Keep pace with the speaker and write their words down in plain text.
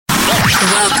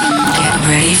Welcome. Get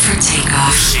ready for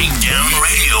takeoff. ShakeDown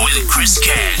Radio with Chris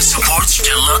Cagg supports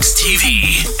Deluxe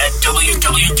TV at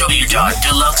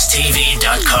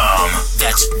www.deluxetv.com.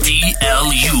 That's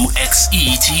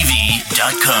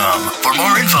DLUXETV.com. For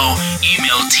more info,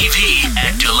 email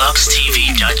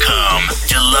tv@deluxetv.com.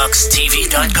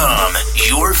 Deluxetv.com,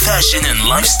 your fashion and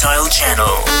lifestyle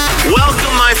channel.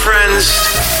 Welcome, my friends.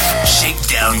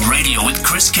 ShakeDown Radio with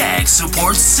Chris Cagg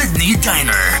supports Sydney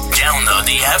Diner. Download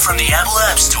the app from the Apple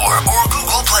App Store or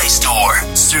Google Play Store.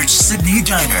 Search Sydney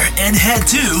Diner and head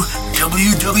to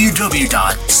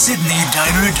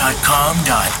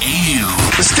www.sydneydiner.com.au.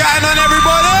 What's going on,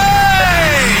 everybody?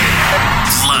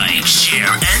 Like,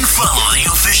 share, and follow the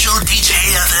official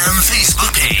DJFM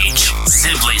Facebook page.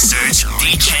 Simply search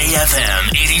DJFM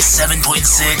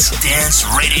 87.6 Dance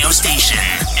Radio Station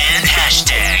and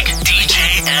hashtag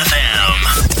DJFM.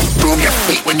 Boom your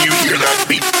feet when you hear that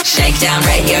beat. Shakedown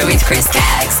Radio with Chris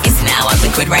Caggs is now on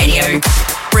Liquid Radio.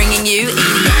 Bringing you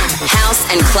EDM, house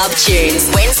and club tunes.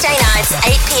 Wednesday nights,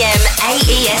 8 p.m.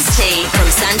 AEST from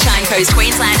Sunshine Coast,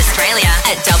 Queensland, Australia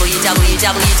at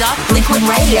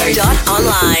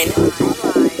www.liquidradio.online.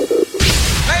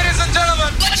 Ladies and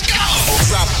gentlemen, let's go!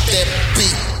 Drop that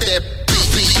beat, that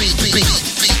beat.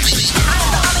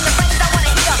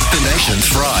 The nation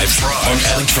thrives on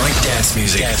electronic dance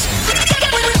music.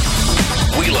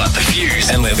 We light the fuse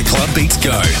and let the club beats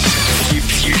go.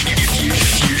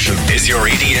 Fusion is your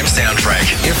EDM soundtrack.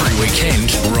 Every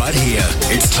weekend, right here.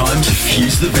 It's time to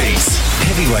fuse the beats.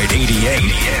 Heavyweight EDM,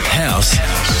 house,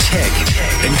 tech,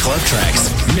 and club tracks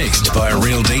mixed by a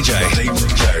real DJ.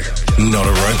 Not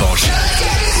a robot.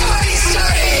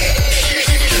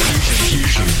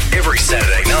 Fusion every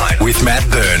Saturday night with Matt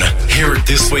Byrne. Hear it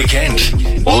this weekend.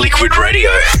 Liquid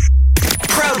Radio.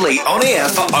 Proudly on air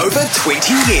for over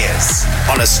 20 years.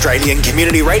 On Australian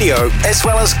Community Radio, as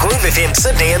well as Groove FM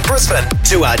Sydney and Brisbane.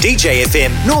 2R DJ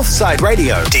FM, Northside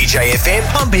Radio, DJ FM,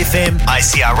 Pump FM,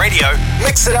 ICR Radio,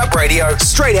 Mix It Up Radio,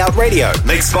 Straight Out Radio,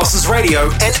 Mix Bosses Radio,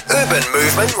 and Urban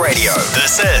Movement Radio.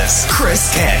 This is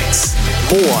Chris Caggs.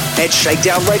 More at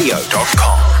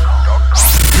shakedownradio.com.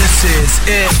 This is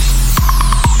it.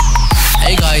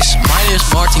 Hey guys, my name is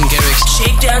Martin Garrix.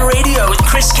 ShakeDown Radio with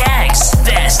Chris Caggs.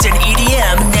 Best in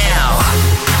EDM now.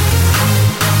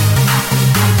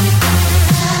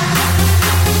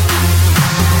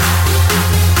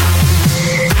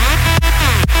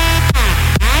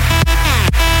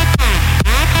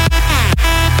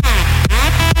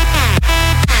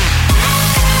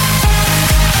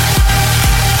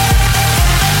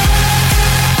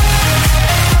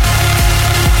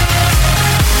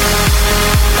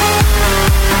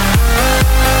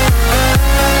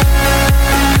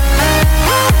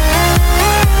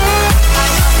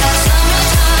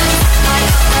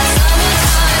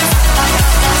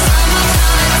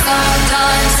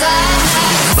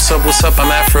 What's up? I'm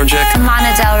Afrojack. I'm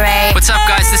Lana Del Rey. What's up,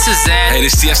 guys? This is Zed. Hey,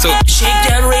 this is Tiesto.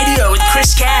 ShakeDown Radio with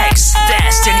Chris Caggs.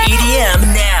 Best in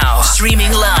EDM now.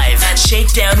 Streaming live at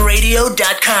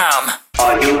shakedownradio.com.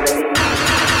 Are you ready?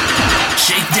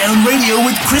 ShakeDown Radio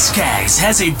with Chris Caggs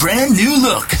has a brand new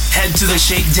look. Head to the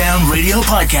ShakeDown Radio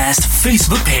Podcast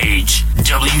Facebook page.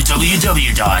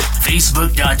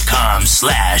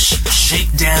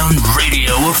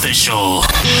 www.facebook.com/ShakeDownRadioOfficial.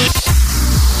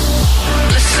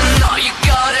 Listen, all you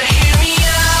gotta hear me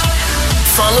out.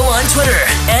 Follow on Twitter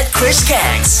at Chris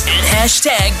Caggs and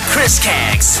hashtag Chris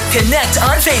Caggs. Connect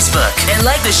on Facebook and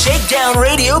like the ShakeDown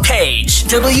Radio page.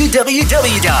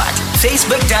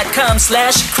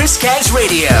 www.facebook.com/Chris Caggs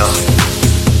Radio.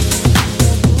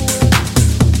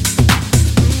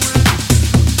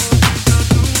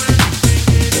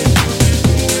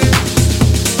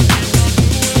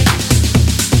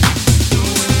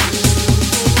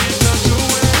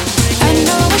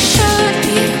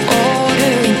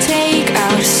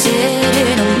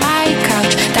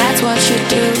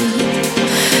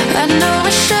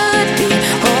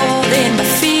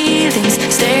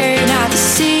 Staring at the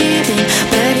ceiling,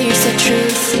 but here's the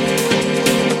truth.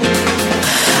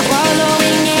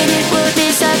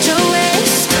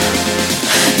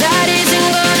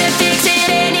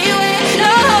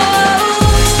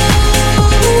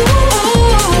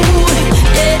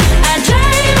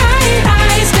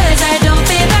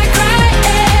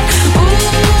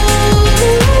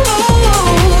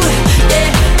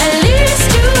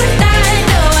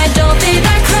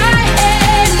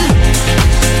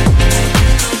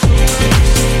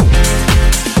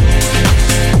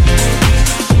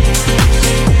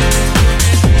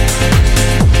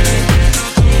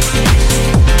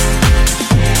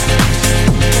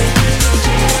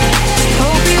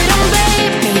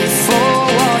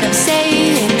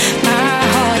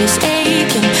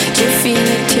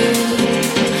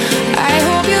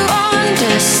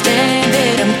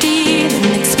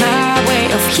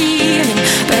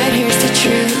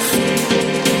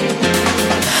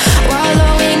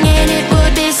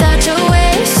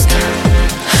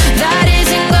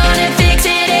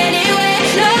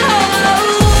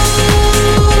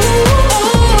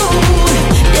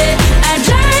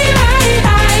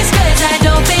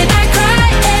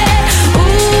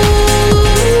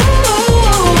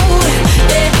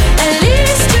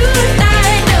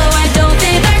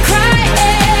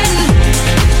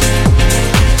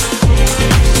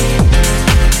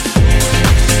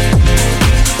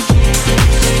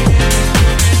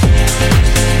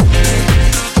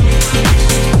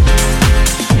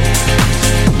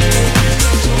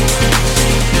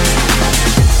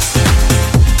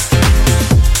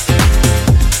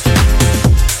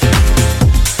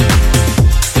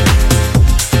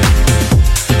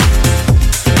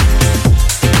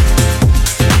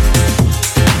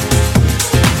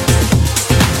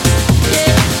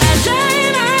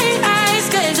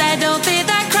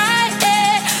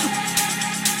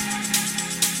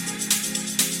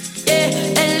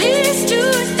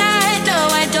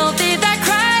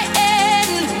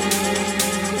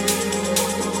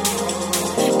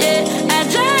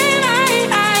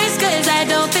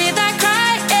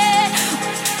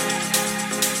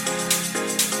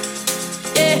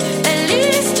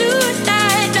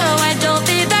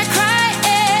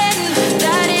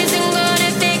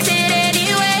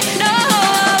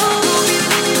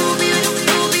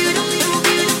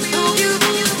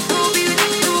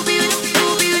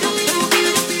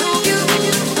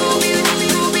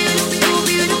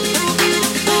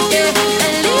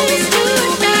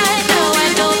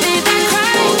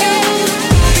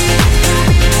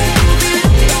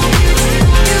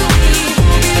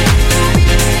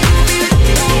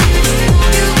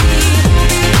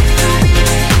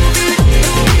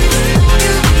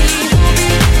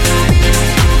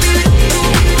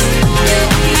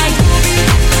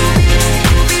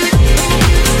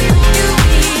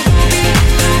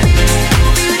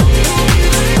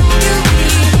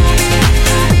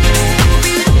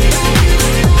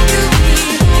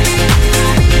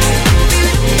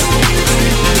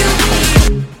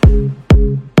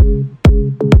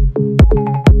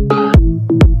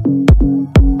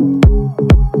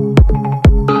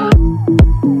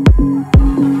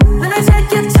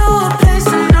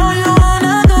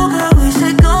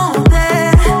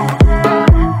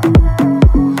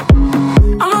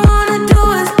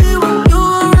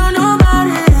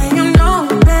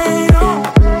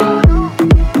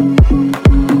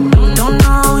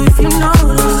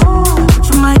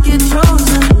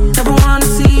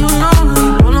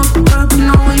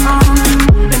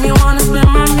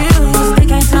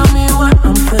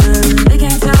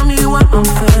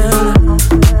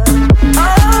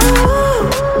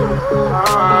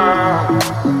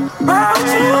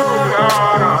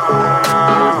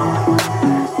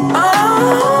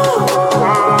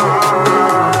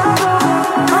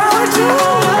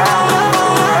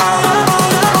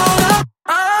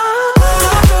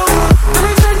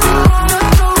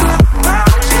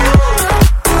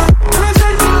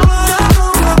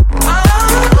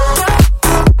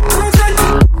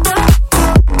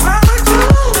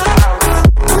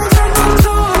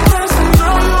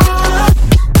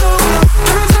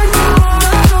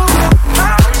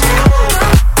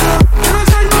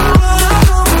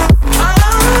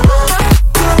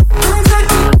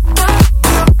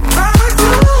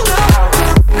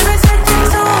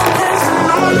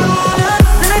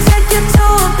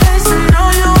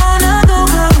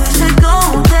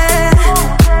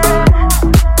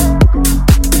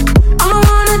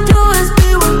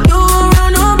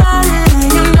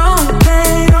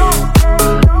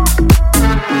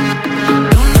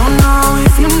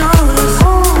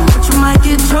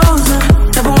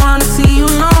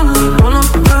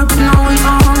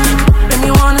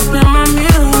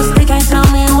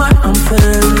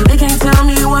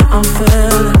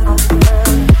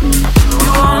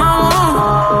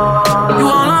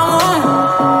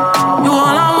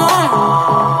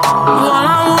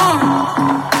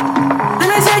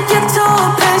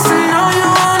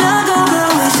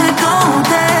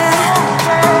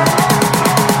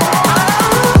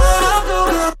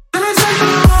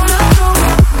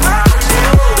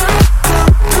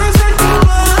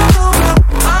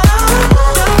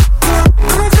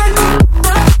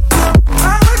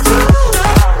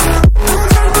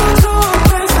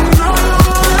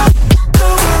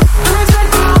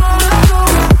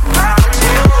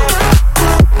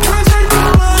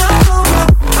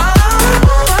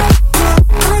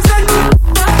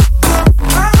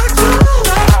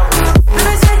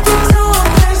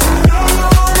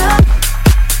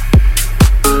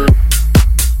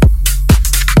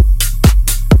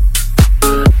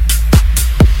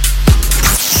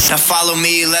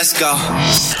 Let's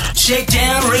go.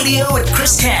 Shakedown Radio with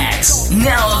Chris Caggs.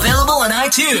 Now available on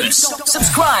iTunes.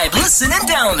 Subscribe, listen, and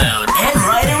download. And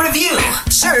write a review.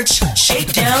 Search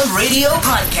Shakedown Radio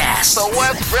Podcast. So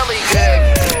what's really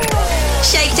good?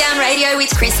 Shakedown Radio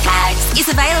with Chris Caggs is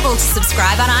available to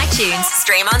subscribe on iTunes,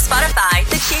 stream on Spotify,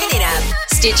 the TuneIn app,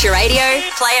 Stitcher Radio,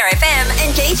 Player FM,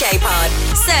 and DJ Pod.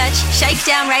 Search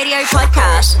Shakedown Radio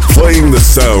Podcast. Playing the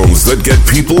sounds that get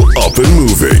people up and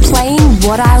moving. Playing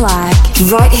what I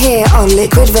like. Right here on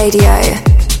Liquid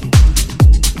Radio.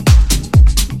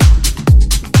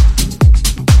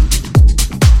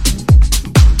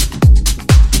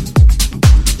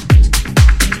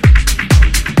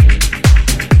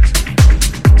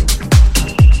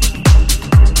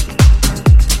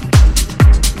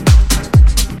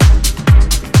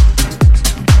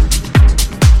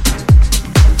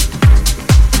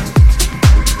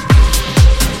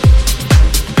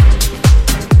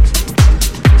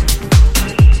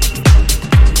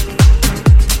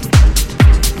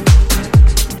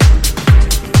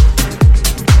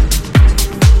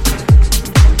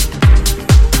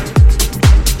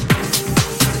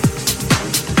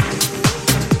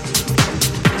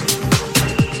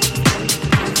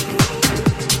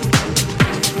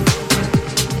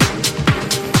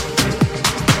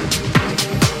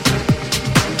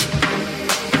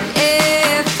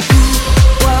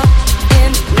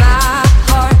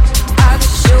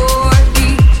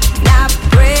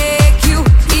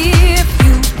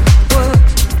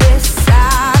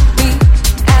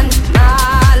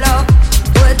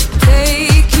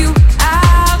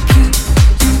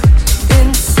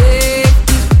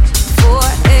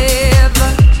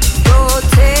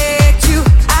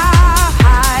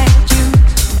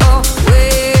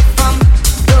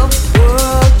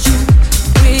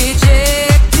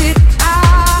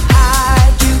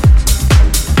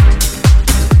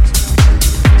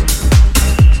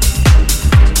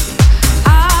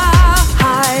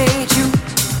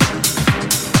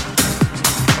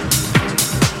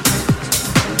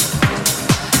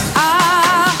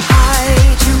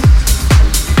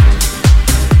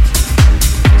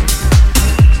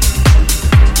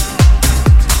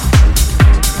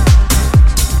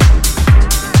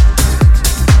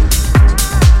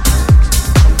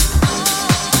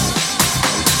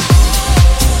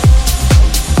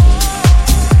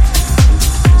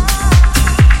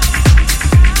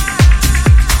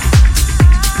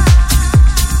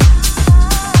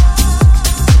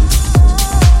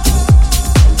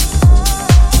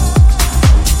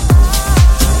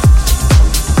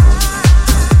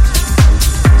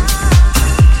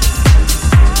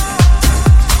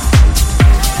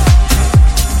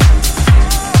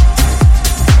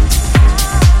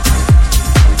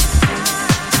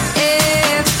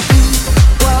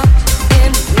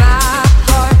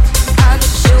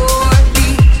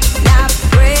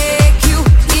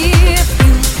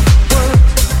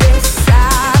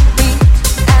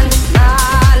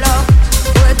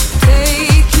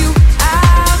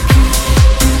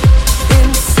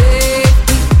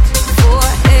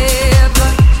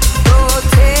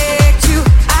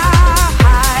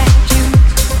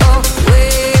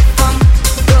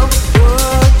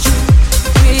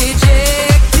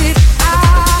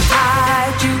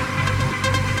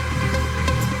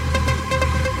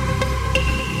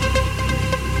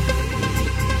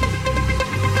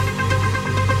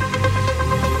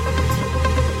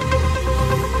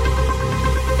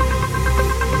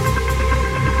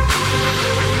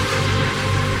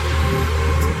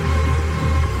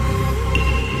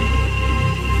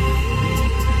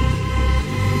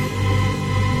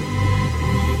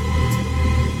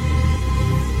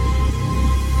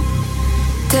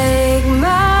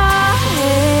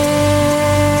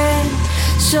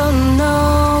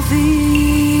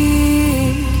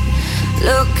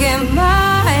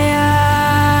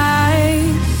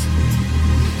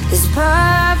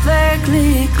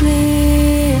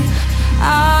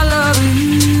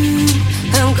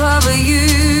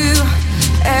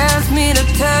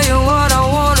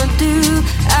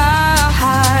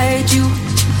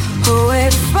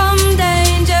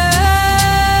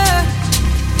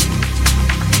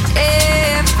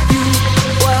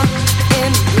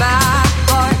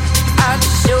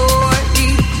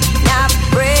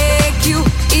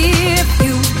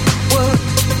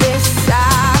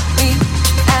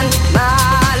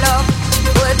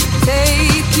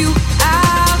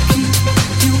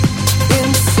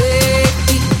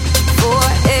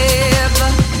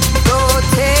 Go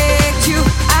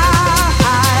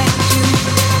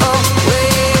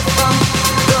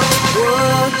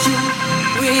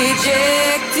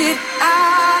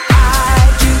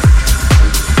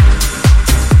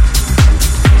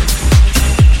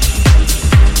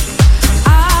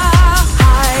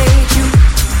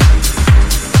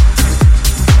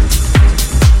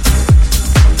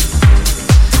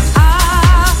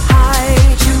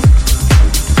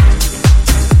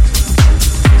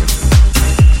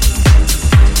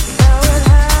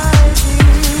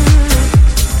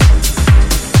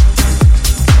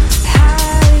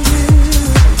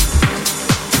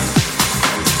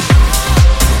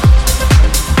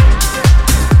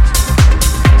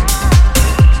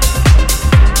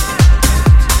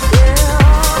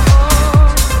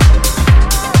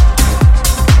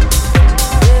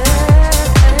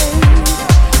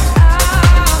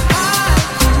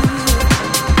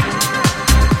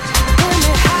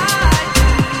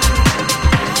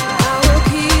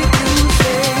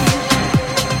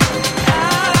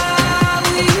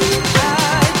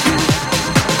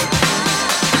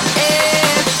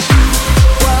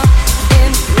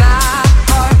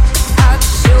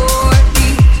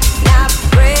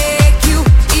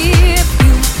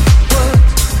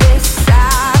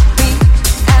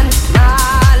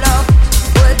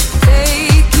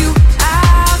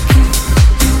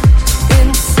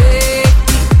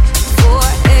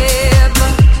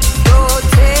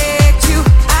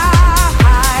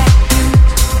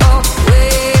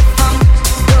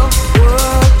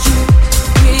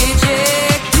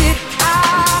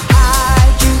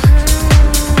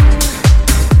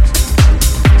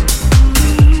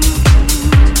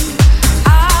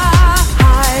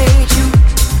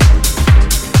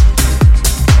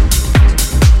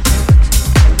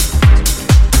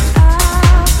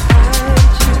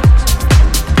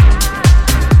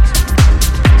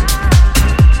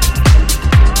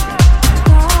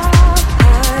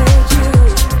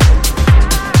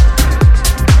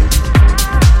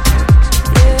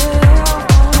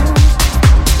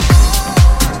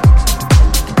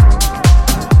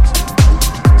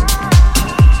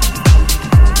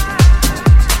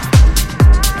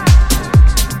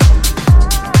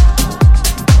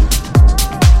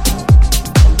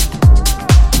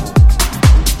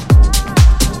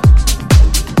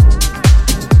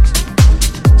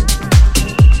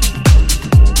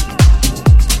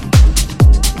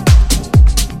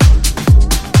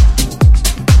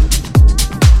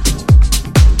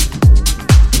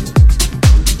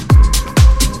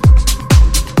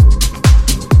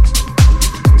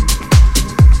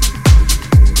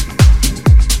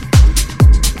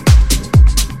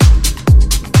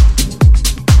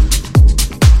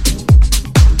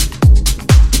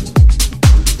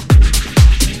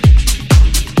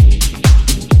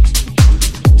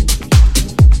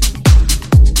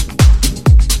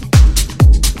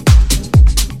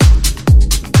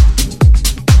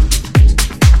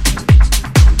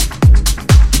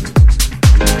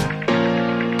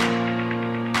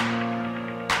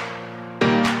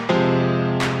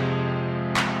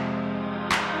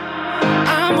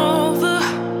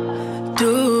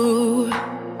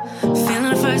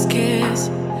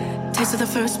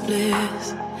first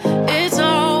bliss. It's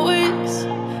always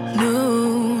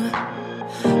new,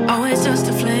 always just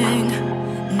a fling,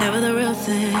 never the real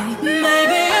thing.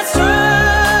 Maybe it's true.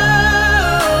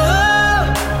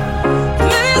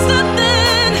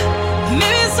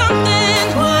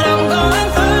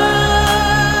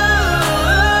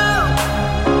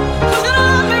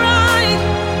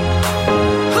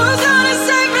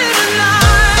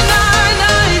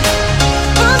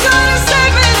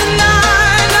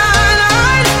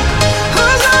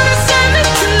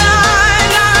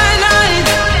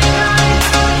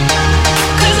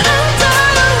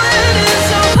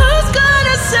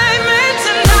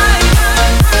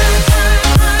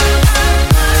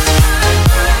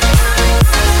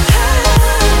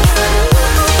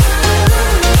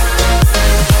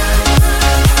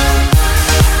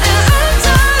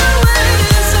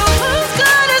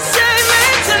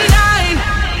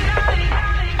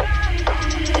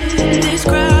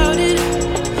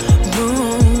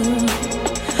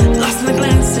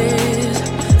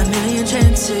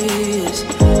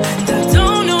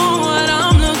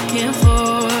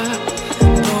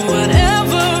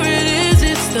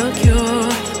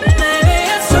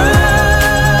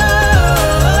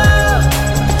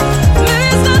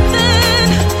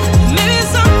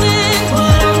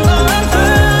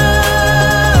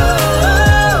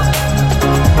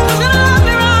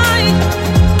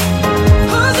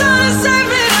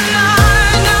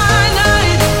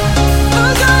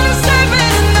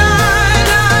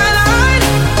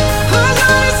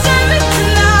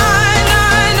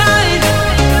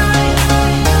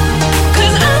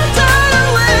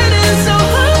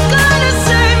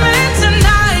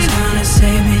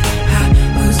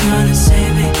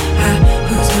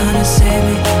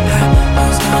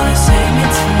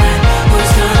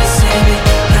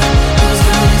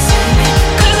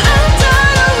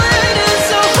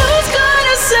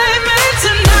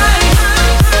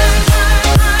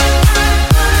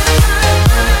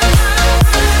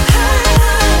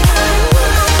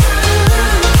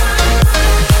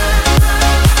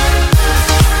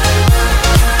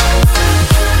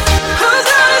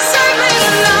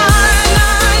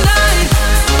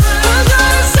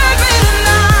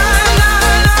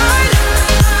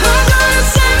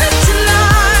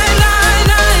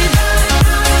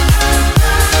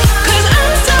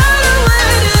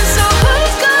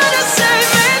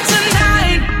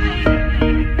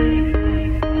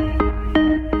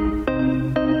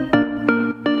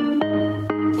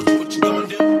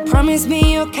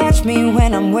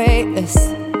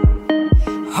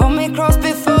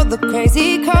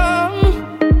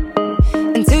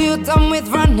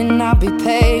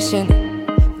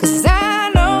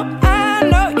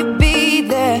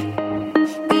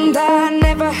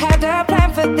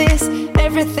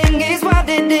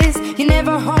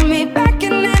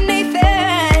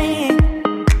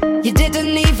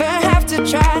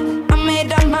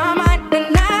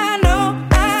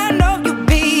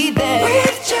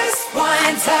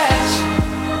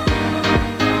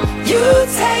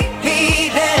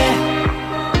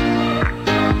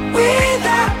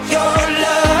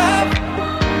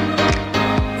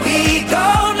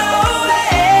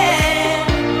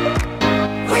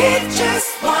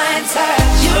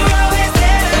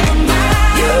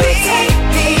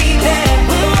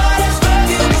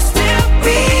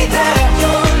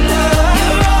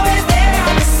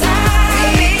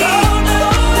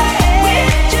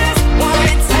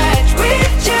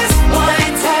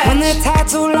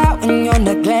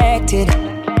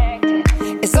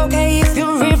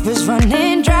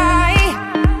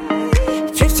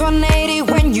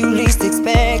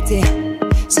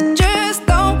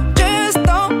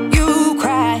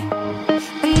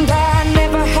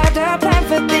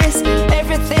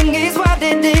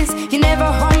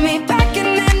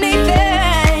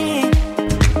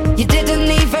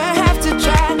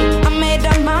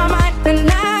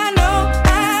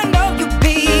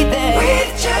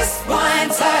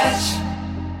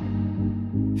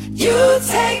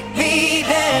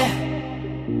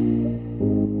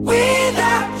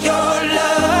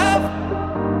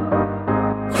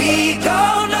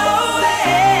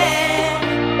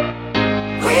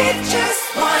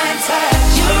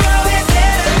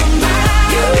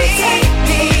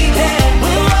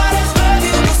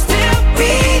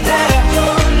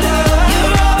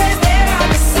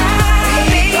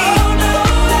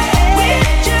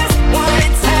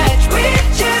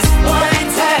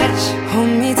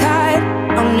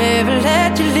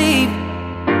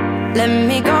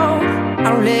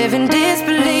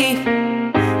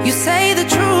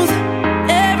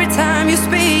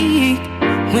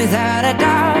 Without a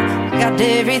doubt, got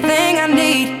everything I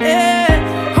need.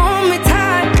 Yeah, hold me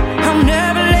tight, I'm never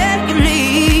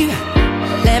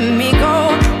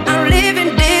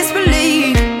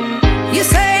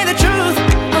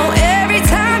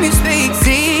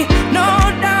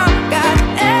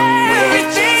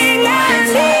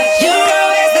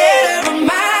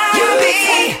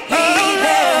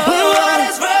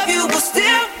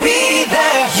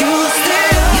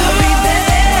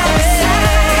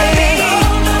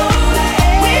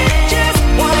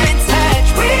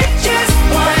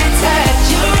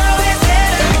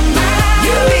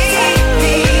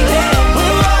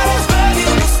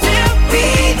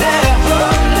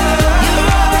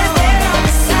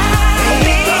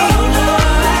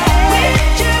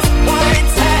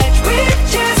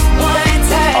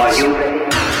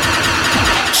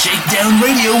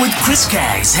Chris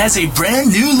Caggs has a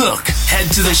brand new look.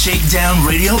 Head to the Shakedown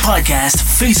Radio Podcast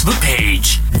Facebook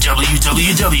page.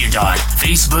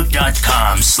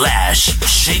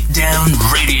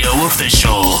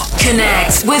 www.facebook.com/ShakedownRadioOfficial.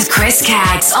 Connect with Chris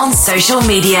Caggs on social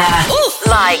media.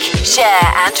 Like,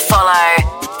 share, and follow.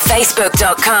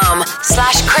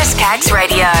 Facebook.com/Chris Caggs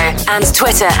Radio and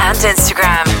Twitter and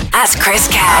Instagram @Chris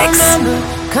Caggs. I remember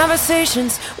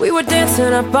conversations, we were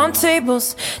dancing up on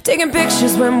tables, taking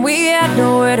pictures when we had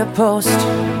nowhere to post.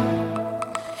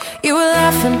 You were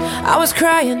laughing, I was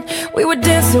crying, we were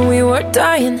dancing, we were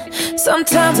dying.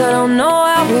 Sometimes I don't know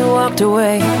how we walked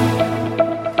away.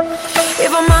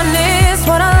 If I'm honest,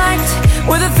 what I liked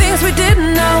were the things we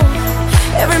didn't know.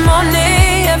 Every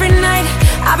morning, every night,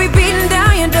 I'll be beating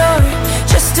down your door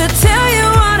just to tell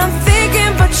you what I'm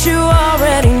thinking, but you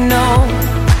already know.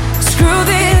 Screw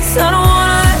this, I don't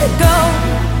wanna let it go.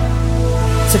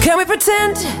 So can we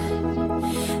pretend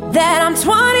that I'm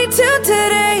 22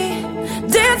 today,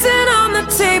 dancing on the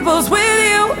tables with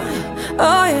you?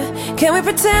 Oh yeah, can we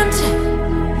pretend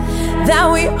that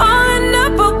we all end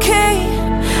up okay?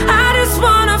 I just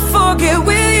wanna forget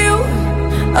with you.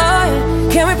 Oh yeah,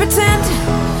 can we pretend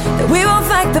that we both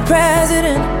like the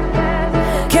president?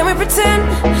 Can we pretend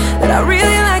that I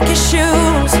really like your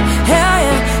shoes? Hell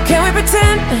yeah, can we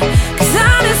pretend? 'Cause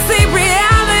honestly,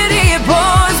 reality, it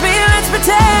bores me. Let's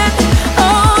pretend.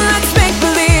 Oh, let's make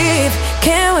believe.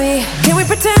 Can we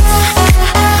pretend?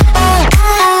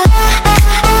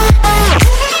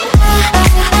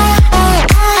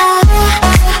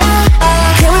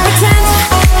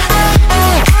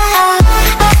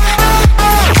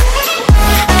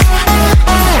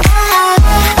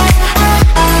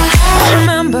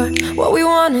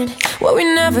 What we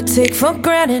never take for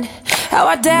granted, how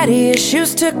our daddy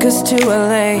issues took us to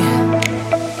LA.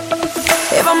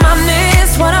 If I'm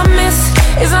honest, what I miss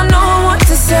is I know what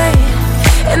to say,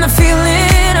 and the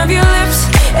feeling of your lips,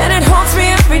 and it haunts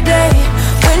me every day.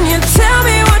 When you tell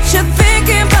me what you're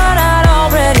thinking, but I'd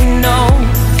already know.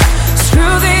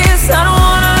 Screw this, I don't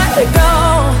wanna let it go.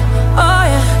 Oh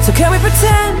yeah, so can we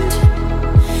pretend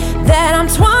that I'm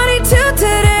 22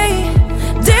 today,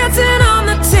 dancing on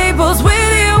the tables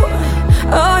with you?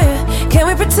 Oh yeah, can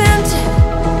we pretend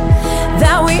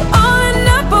that we all end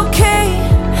up okay?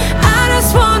 I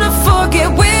just wanna forget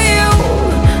with you.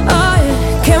 Oh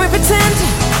yeah, can we pretend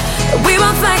that we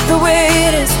both like the way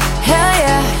it is? Hell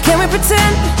yeah, can we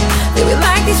pretend that we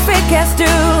like these fake ass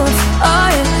dudes? Oh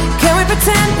yeah, can we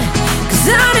pretend? 'Cause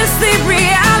honestly,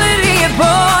 reality, it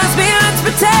bores me. Let's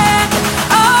pretend.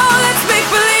 Oh, let's make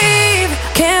believe.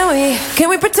 Can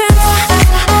we pretend?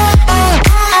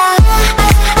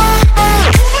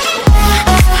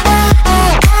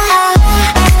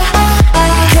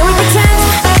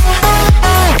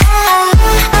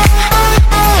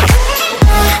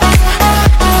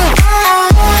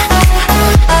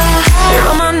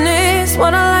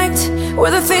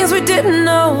 Didn't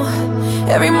know.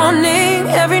 Every morning,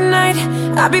 every night,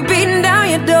 I'll be beating down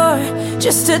your door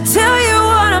just to tell you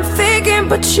what I'm thinking,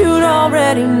 but you'd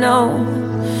already know.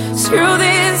 Screw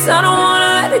this, I don't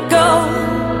wanna let it go.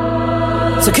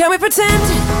 So can we pretend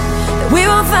that we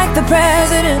both like the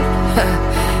president?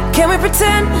 Can we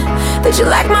pretend that you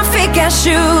like my fake ass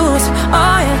shoes?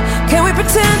 Oh yeah, can we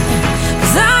pretend?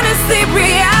 'Cause honestly,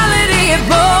 reality, it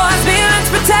bores me. Let's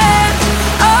pretend.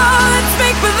 Oh, let's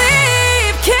make believe.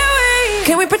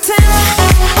 Can we pretend?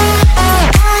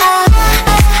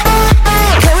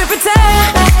 Can we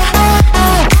pretend?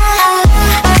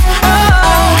 Oh,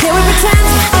 can we pretend?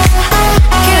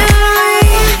 Can we?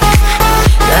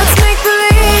 Let's make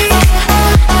believe.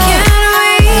 Can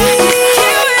we?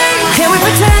 Can we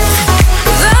pretend?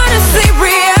 'Cause honestly,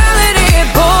 reality, it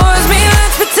bores me.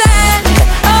 Let's pretend.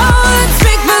 Oh, let's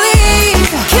make believe.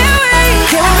 Can we?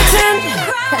 Can we pretend?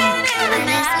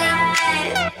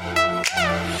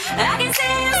 I can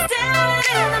see you standing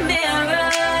in the mirror.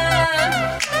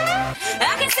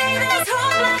 I can see this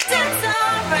whole life, it's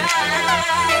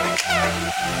alright.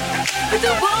 But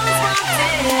the walls won't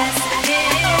disappear.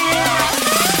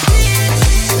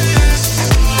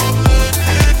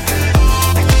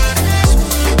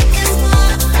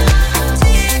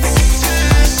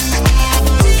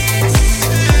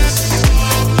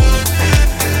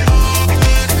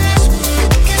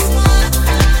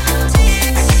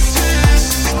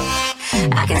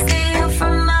 I can see you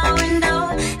from my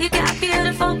window. You got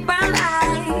beautiful brown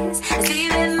eyes. I see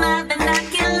you in my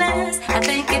binoculars. I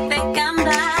think you think I'm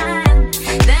blind.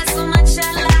 There's so much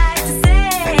I'd like to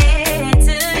say.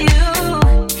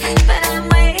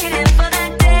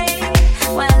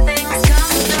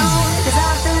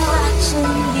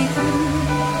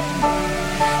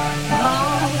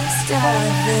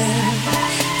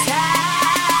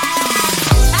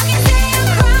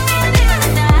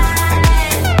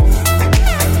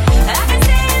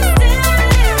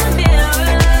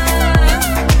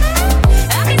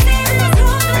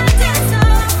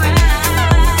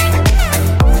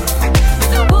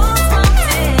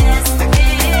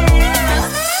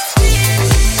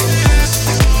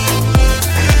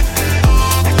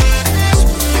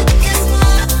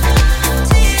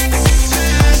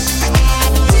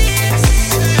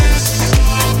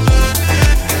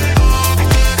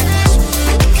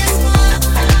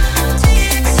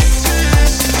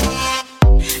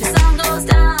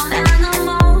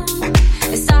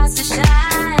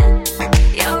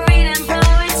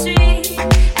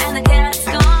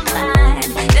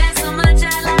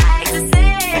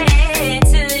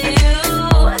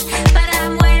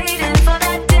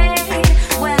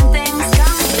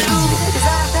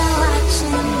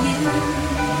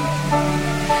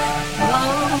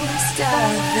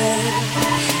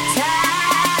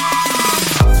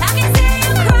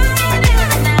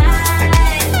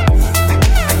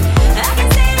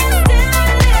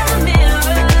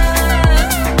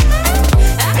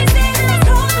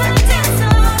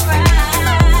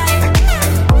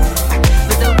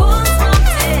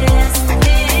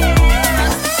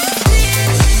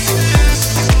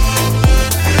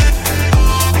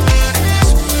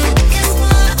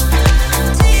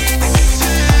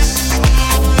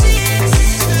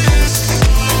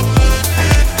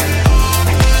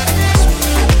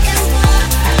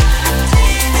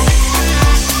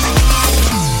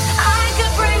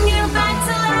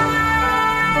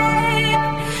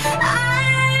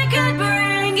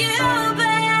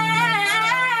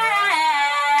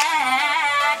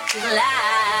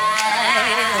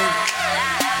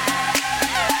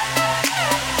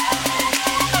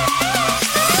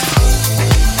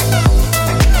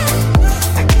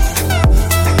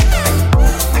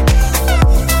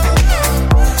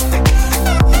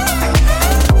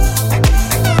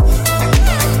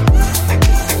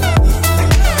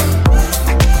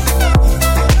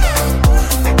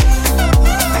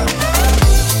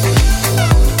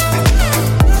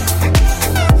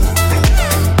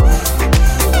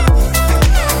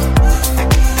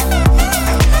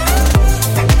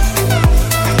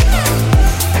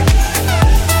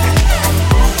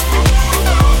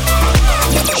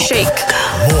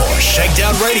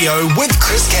 Radio with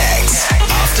Chris Caggs.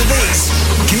 After these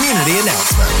community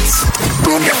announcements.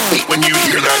 When you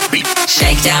hear that beat.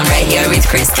 Shakedown Radio with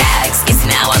Chris Caggs is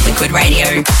now on Liquid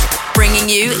Radio. Bringing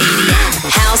you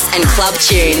EDM, house and club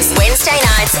tunes. Wednesday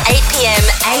nights, 8pm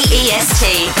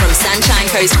AEST from Sunshine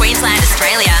Coast, Queensland,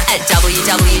 Australia at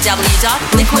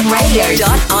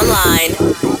www.liquidradio.online.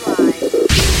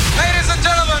 Ladies and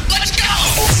gentlemen, let's go!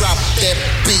 Drop that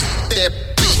beat, that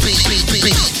beat.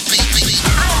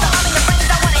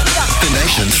 The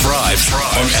nation thrives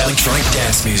on electronic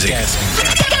dance music.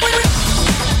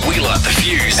 We light the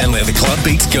fuse and let the club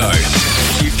beats go.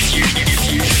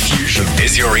 Fusion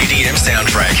is your EDM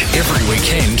soundtrack. Every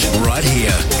weekend, right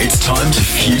here. It's time to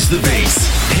fuse the beats.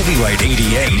 Heavyweight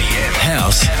EDM,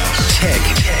 house, tech,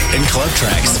 and club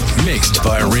tracks. Mixed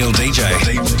by a real DJ.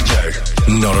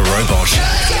 Not a robot.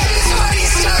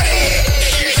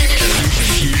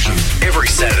 Fusion every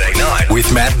Saturday night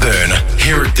with Matt Byrne.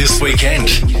 Hear it this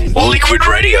weekend. Liquid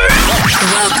Radio.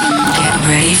 Welcome. Get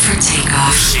ready for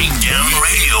takeoff. Shakedown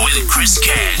Radio with Chris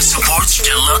Caggs supports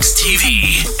Deluxe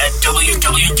TV at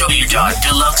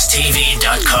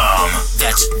www.deluxetv.com.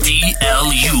 That's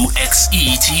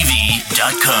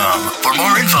DLUXETV.com. For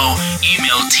more info,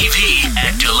 email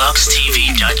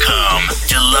tv@deluxetv.com.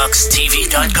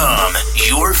 Deluxetv.com,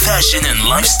 your fashion and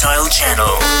lifestyle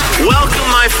channel. Welcome,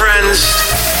 my friends.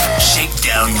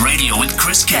 Shakedown Radio with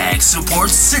Chris Caggs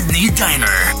supports Sydney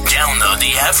Diner. Download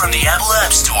the app from the Apple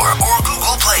App Store or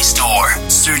Google Play Store.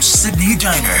 Search Sydney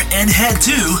Diner and head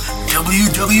to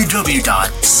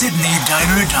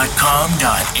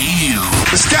www.sydneydiner.com.au.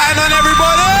 What's going on,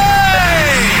 everybody?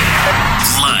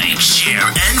 Like, share,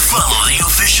 and follow the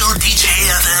official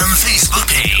DJFM Facebook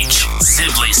page.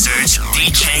 Simply search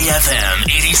DJFM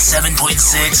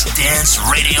 87.6 Dance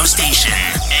Radio Station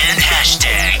and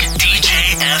hashtag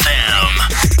DJFM.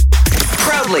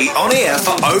 Proudly on air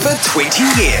for over 20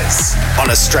 years. On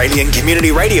Australian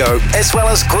Community Radio, as well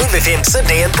as Groove FM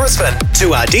Sydney and Brisbane.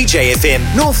 To our DJ FM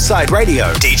Northside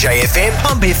Radio, DJ FM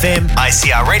Pump FM,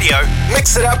 ICR Radio,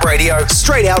 Mix It Up Radio,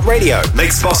 Straight Out Radio,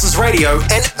 Mix Bosses Radio,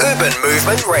 and Urban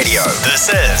Movement Radio. This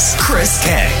is Chris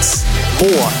Caggs.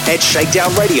 More at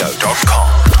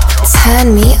shakedownradio.com.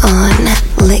 Turn me on,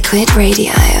 Liquid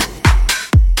Radio.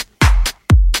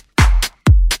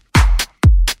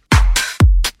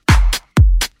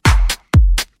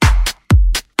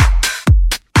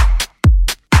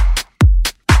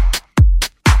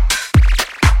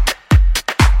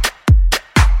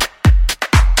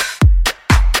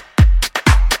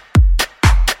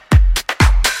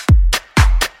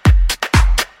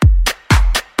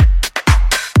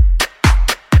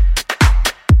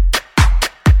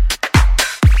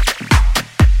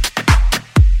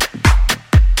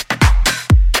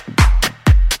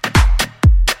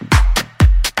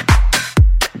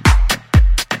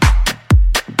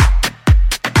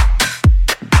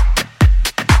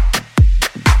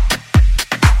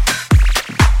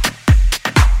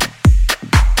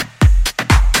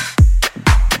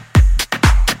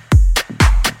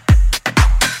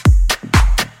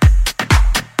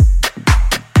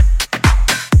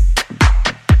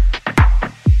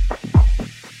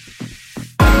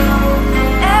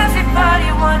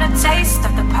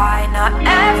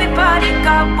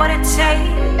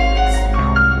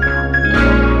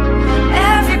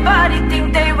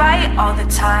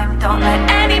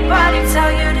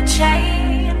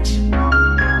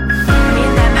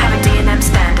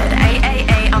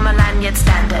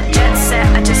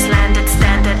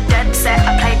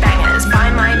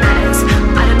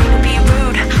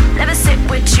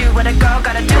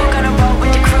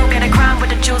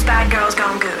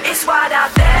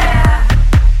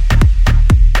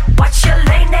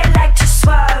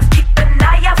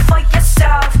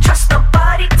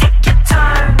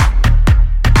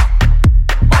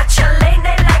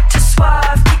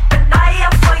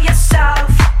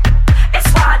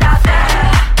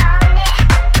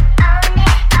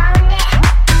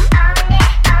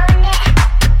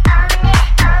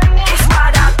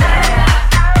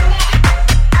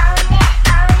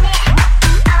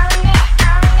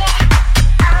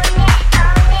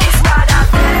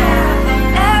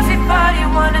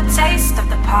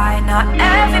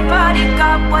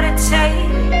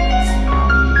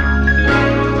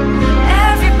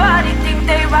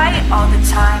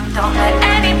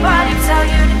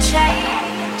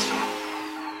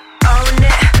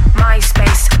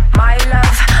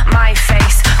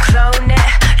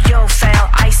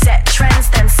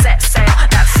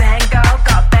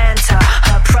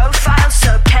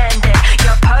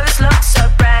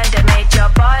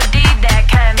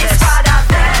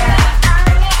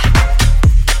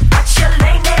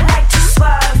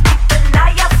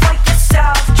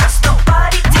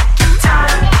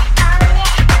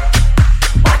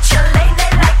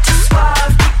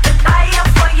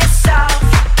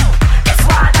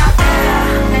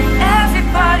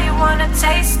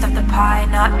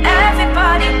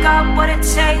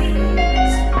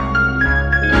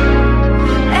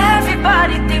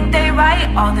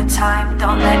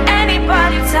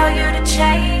 wanna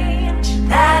change.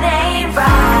 That ain't right.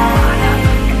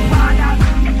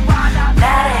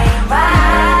 That ain't right.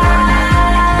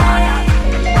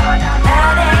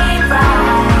 That ain't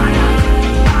right.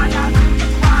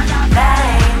 That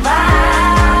ain't right.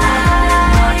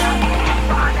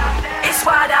 It's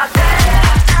wild out there.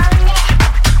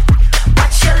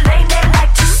 Watch your lane, they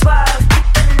like to swerve.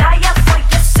 Keep an eye out for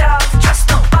yourself. Trust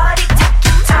nobody, take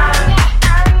your time.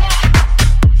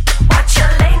 Watch your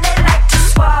lane, they like to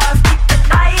swerve. Keep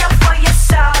an eye out for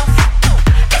yourself.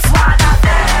 It's wild out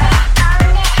there.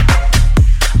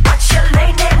 Watch your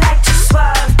lane, they like to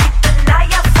swerve. Keep an eye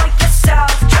out for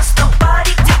yourself. Trust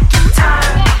nobody, take your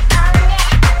time.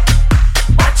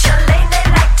 Watch your lane, they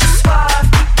like to swerve.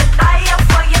 Keep an eye out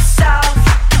for yourself.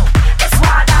 It's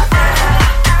wild out there.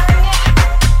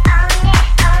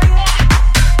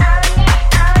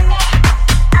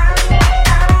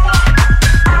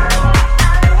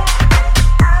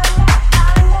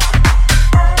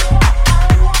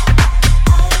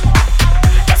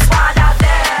 It's wild out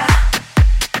there.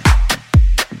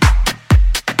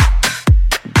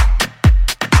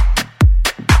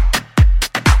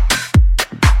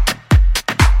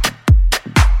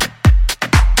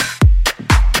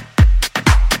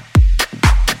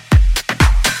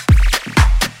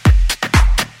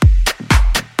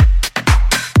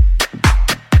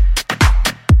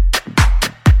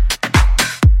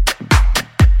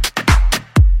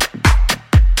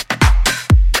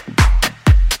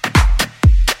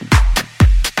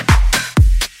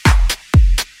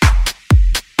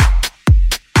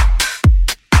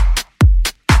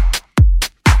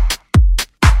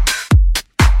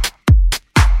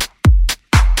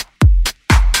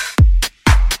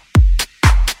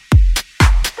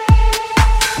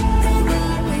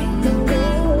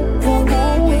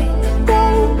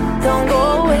 Don't go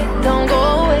away, don't go away, don't go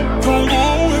away.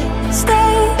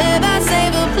 Stay, babe, I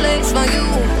save a place for you.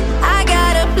 I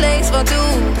got a place for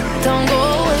two. Don't go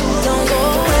away, don't go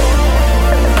away.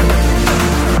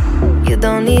 You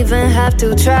don't even have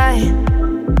to try.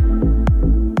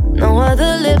 No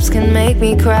other lips can make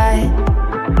me cry.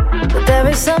 But there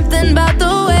is something about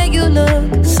the way you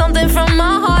look, something from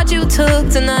my heart you took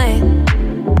tonight,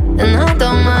 and I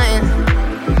don't mind.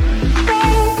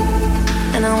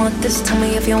 And I want this, tell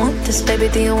me if you want this, baby,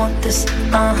 do you want this?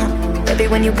 Baby,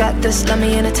 when you got this, let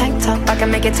me in a tank top, I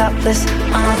can make it topless.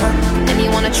 And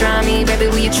you wanna try me, baby,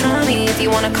 will you try me if you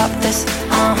wanna cop this?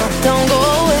 Don't go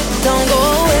away, don't go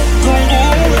away, don't go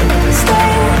away.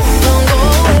 Stay, don't go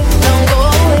away, don't go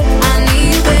away. I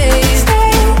need you, babe.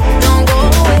 Stay, don't go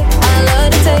away. I love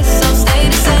the taste, so stay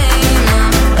the same.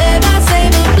 Babe, I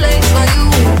save a place for you.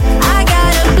 I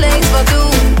got a place for two.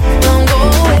 Don't go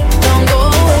away, don't go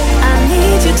away. I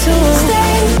need you to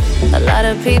stay. A lot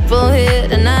of people here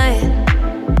tonight,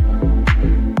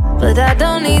 but I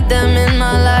don't need them in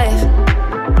my life.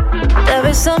 There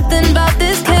is something about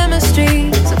this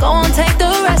chemistry, so go on, take the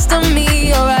rest of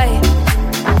me, alright?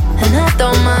 And I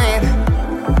don't mind.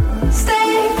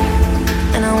 Stay.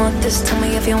 And I want this, tell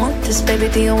me if you want this, baby,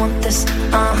 do you want this?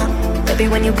 Baby,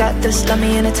 when you got this, let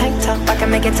me in a tank top, I can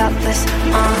make it topless.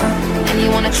 And you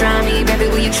wanna try me, baby,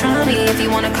 will you try me if you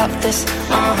wanna cop this?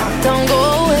 Don't go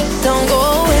away, don't go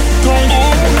away, don't go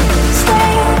away.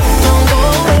 Stay, don't go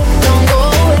away, don't go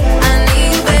away. I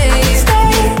need you, babe.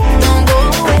 Stay, don't go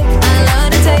away. I love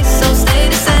the taste, so stay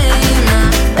the same.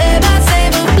 Babe, I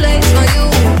save a place for you.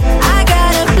 I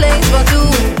got a place for two.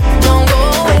 Don't go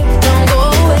away, don't go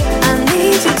away. I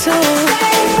need you to stay.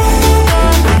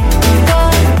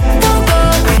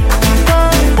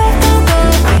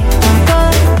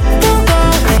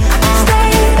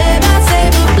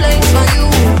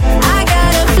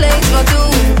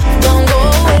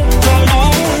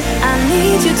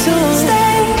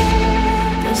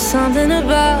 Something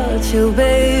about you,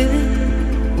 baby.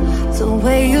 The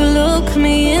way you look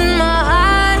me in my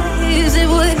eyes, it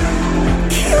would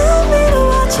kill me to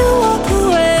watch you walk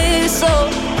away. So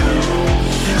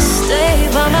stay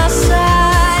by my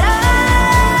side.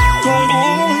 Don't go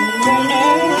away, don't go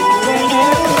away, don't go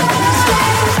away.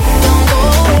 Don't go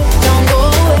away, don't go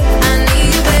away. I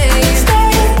need you, babe.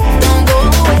 Stay, don't go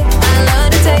away. I love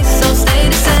the taste, so stay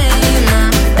the same.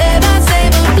 Babe, I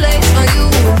save a place for you.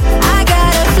 I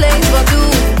got a place for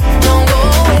two. Don't go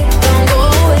away, don't go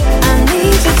away. I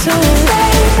need you to stay.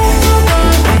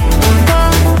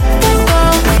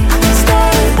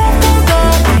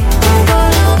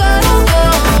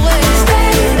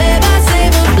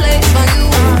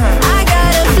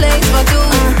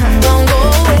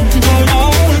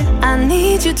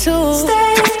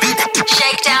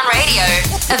 Shakedown Radio.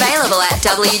 Available at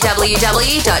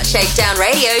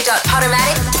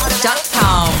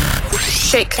www.shakedownradio.podomatic.com.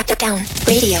 ShakeDown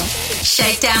Radio.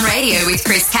 ShakeDown Radio with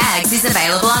Chris Caggs is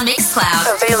available on Mixcloud.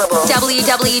 Available.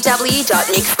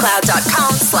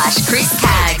 www.mixcloud.com/Chris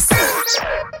Caggs.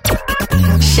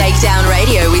 ShakeDown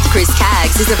Radio with Chris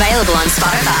Caggs is available on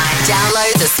Spotify.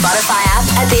 Download the Spotify app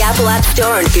at the Apple App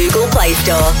Store and Google Play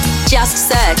Store. Just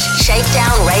search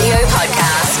ShakeDown Radio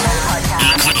Podcast.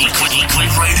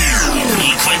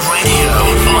 Equip Radio,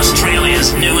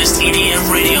 Australia's newest EDM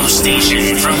radio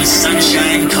station from the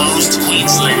Sunshine Coast,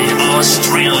 Queensland,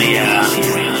 Australia.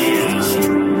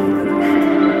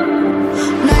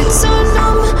 Nights are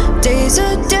numb, days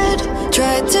are dead.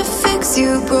 Tried to fix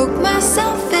you, broke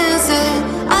myself instead.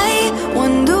 I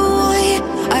wonder why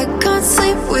I can't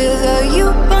sleep without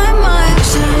you by my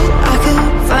side. I could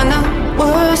find the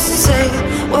words to say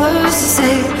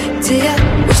to you.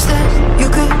 Wish that you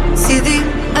could see the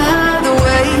other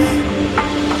way.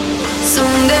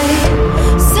 Someday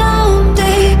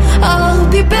I'll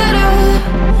be better.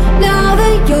 Now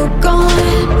that you're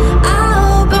gone,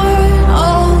 I'll burn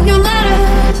all your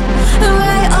letters and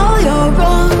right all your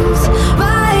wrongs.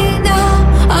 Right now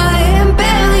I am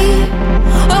barely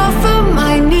off of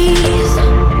my knees,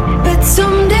 but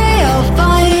someday I'll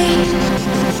find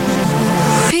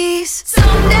peace.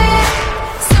 Someday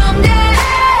I'll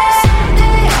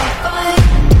find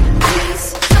peace.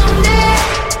 Someday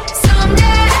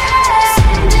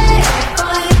I'll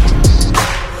find.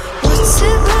 What's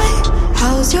it like?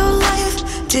 How's your life?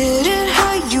 Did it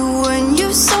hurt you when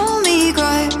you saw me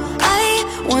cry? I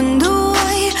wonder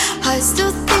why I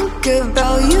still think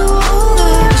about you all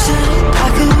the time. I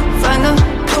could find the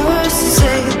words to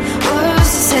say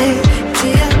to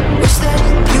you. Wish that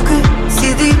you could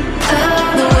see the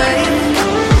other way.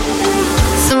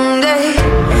 Someday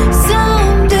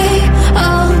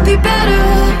I'll be better.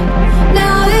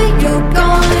 Now that you're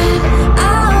gone,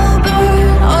 I'll burn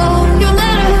all your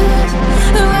letters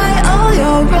and right all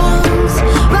your wrongs.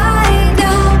 Right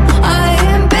now I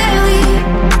am barely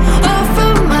off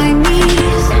of my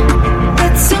knees,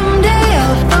 but someday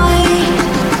I'll find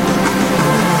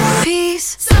peace.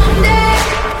 Someday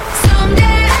I'll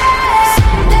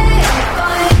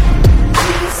find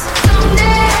peace.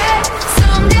 Someday I'll find.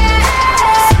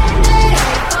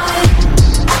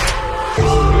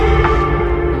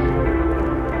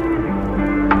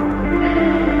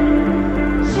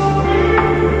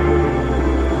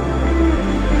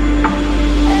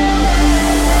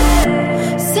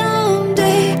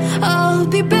 Someday I'll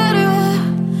be better.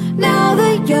 Now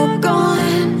that you're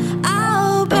gone,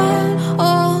 I'll burn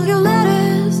all your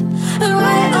letters and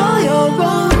right all your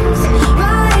wrongs.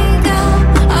 Right now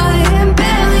I am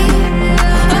barely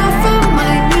off of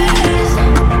my knees,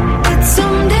 but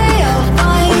someday I'll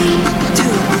find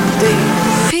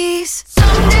peace.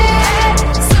 Someday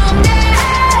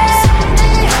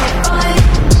I'll find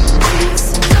peace.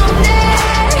 Someday I'll find.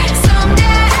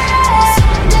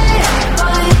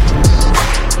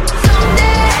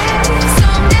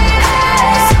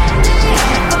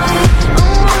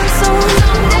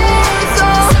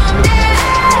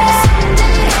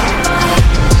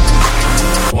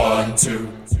 One, two,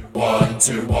 one,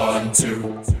 two, one, two.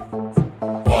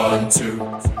 One, two,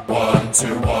 one,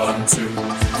 two, one, two.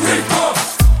 Hip hop!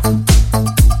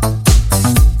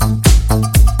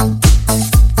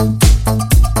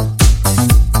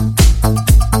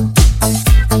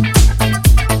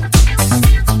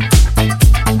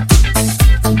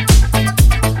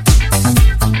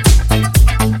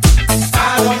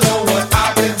 I don't know what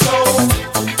I've been told.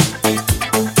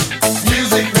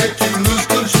 Music make you lose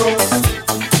control.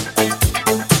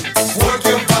 Work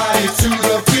your body to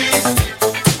the beat.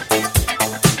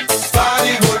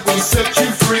 Body work will set you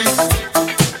free.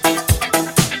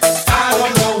 I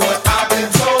don't know what I've been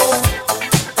told.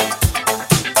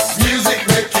 Music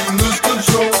make you lose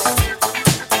control.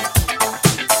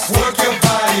 Work your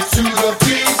body to the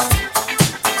beat.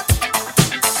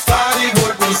 Body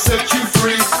work will set you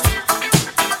free.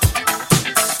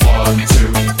 One, two,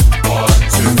 one,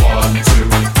 two, one, two.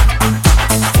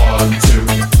 One, two,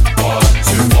 one,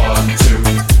 two, one, two.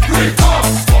 Hip hop!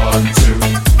 One, two,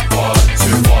 one,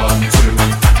 two, one, two.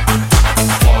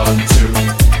 One, two,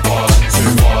 one, two,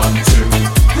 one, two.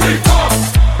 Hip hop!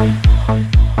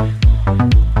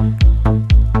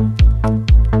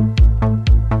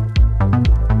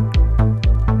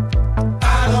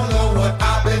 I don't know what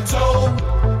I've been told.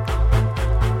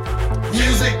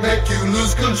 Music make you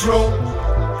lose control.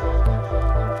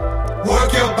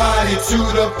 Work your body to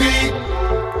the beat.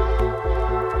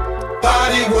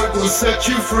 Body work will set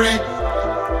you free.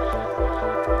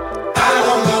 I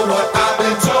don't know what I've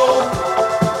been told.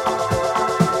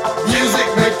 Music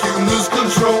make you lose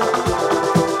control.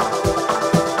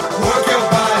 Work your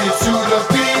body to the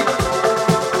beat.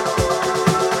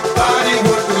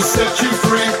 set you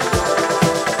free.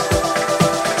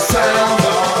 Sound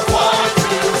of 1,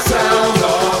 2, sound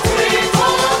of 3, 4.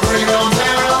 Bring on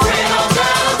down, bring on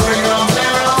down, bring on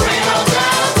down, bring on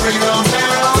down, bring on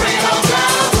down, bring on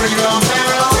down, bring on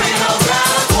down, bring on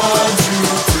down. 1, 2,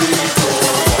 3, 4.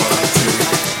 1, 2,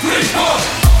 3, 4.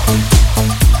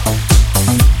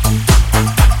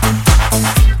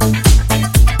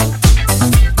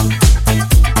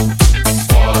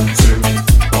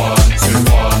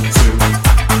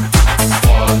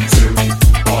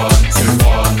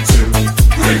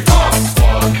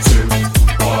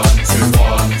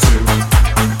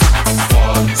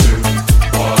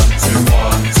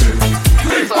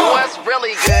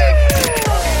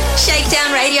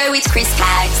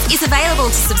 Is available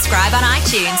to subscribe on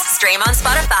iTunes, stream on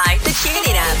Spotify, the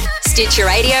TuneIn app, Stitcher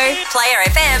Radio, Player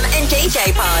FM, and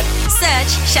DJ Pod.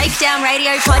 Search Shakedown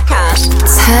Radio Podcast.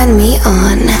 Turn me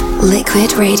on,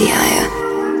 Liquid Radio.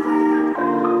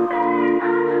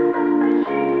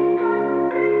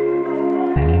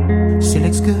 She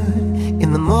looks good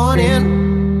in the morning,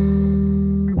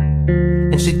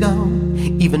 and she don't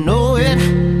even know it.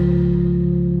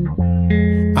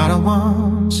 I don't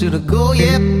want you to go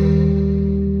yet.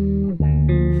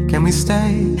 Can we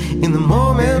stay in the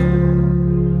moment?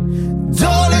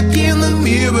 Don't look in the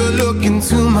mirror, look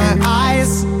into my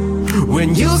eyes.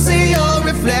 When you see your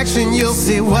reflection, you'll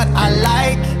see what I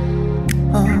like.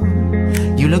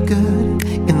 You look good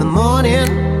in the morning,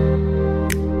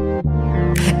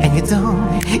 and you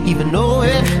don't even know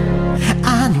it.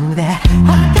 I knew that.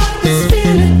 I got this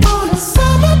feeling on a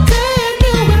summer day. I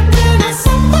knew it when I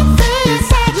saw her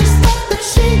face. I just thought that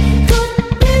she could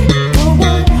be the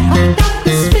one. I got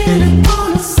this feeling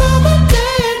on a summer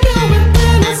day. I knew it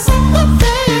when I saw her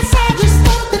face. I just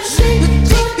thought that she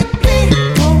could be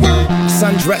the one.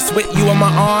 Sundress with you on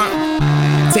my arm.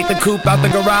 Take the coupe out the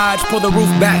garage. Pull the roof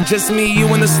back, just me, you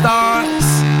and the stars.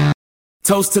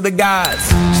 Toast to the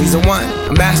gods. She's a one,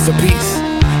 a masterpiece.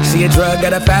 She a drug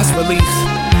at a fast release.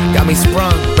 Got me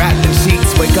sprung, wrapped in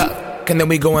sheets. Wake up, and then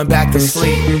we going back to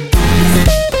sleep.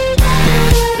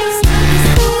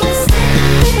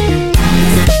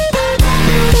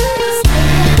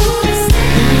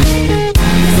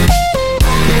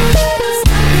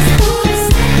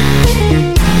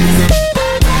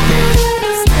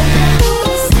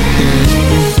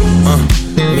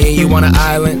 Me and you on an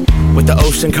island with the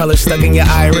ocean color stuck in your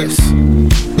iris.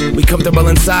 We comfortable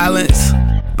in silence,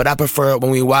 but I prefer it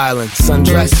when we wildin'.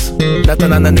 Sundress,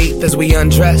 nothing underneath as we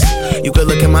undress. You could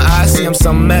look in my eyes, see I'm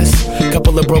some mess.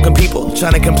 Couple of broken people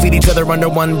trying to complete each other under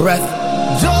one breath.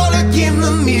 Don't look in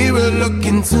the mirror, look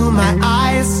into my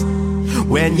eyes.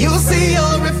 When you see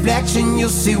your reflection, you'll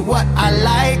see what I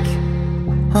like.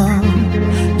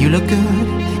 You look good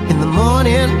in the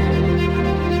morning,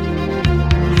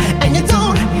 and you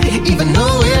don't even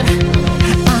know it.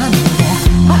 I know that.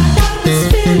 I got this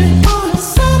feeling on a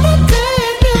summer day.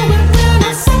 I knew it when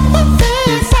I saw her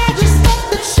face. I just thought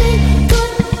that she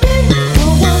could be the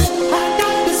one. I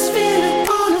got this feeling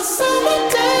on a summer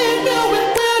day. I knew it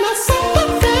when I saw her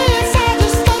face. I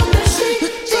just thought that she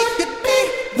could be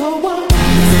the one.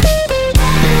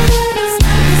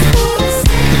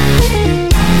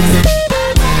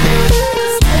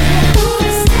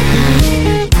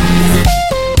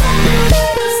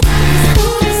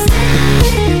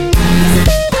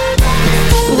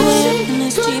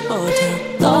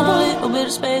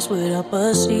 Space would help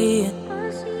us see it.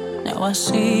 Now I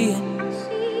see it.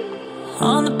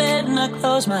 On the bed and I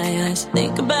close my eyes.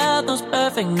 Think about those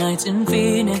perfect nights in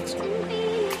Phoenix.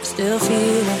 Still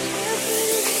feel it,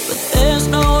 but there's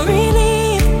no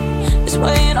relief. It's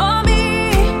weighing on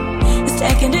me. It's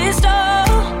taking its toll.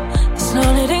 It's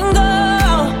not letting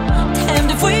go.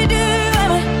 Damned if we do,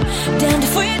 damned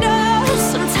if we don't.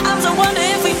 Sometimes I wonder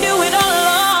if we do it all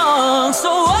along. So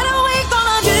what are we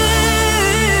gonna do?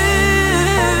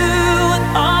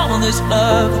 All this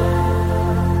love,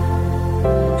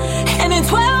 and in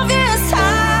 12 years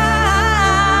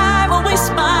time, when we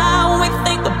smile, when we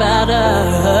think about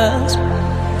us,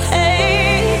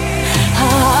 hey,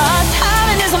 our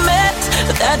timing is a mess,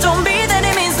 but that don't mean that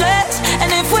it means less.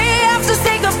 And if we have to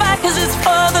say goodbye, 'cause it's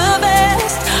for the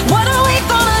best, what are we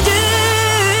gonna do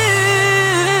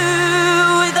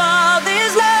with all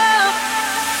this love?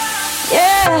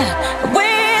 Yeah,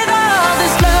 with all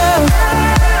this love.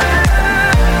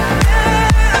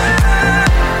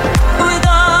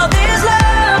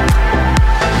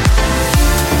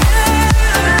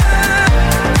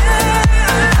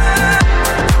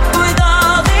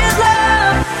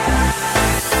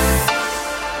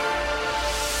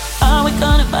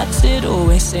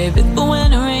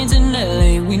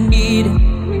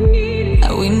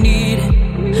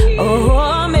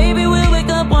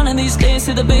 these days,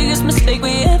 see the biggest mistake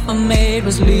we ever made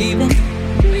was leaving.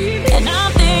 And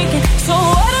I'm thinking, so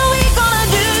what are we gonna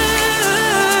do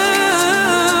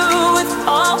with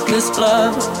all this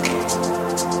love?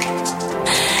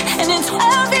 And in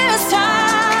 12 years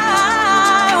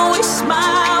time, we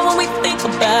smile when we think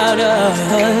about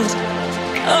us.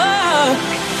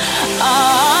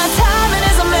 Timing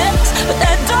is a mess, but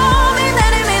that don't mean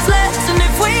that it means less. And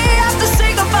if we have to say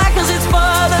goodbye, cause it's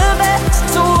for the best.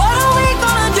 So what are we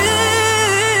gonna do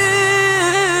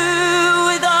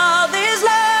with all this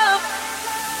love?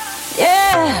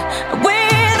 Yeah,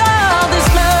 with all this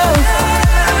love.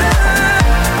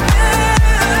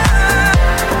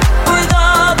 With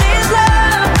all this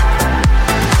love.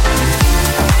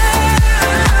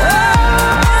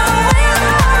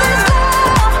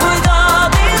 With all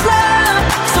this love.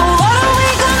 So what are we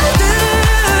gonna do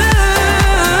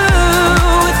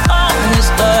with all this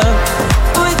love?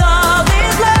 With all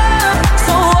this love.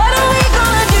 So what are we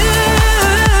gonna do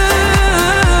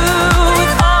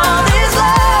with all this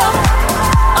love?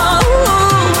 Oh,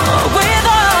 with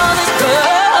all this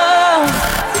love.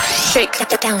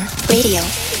 ShakeDown Radio.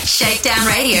 ShakeDown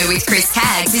Radio with Chris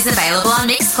Caggs is available on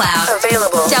Mixcloud.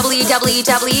 Available.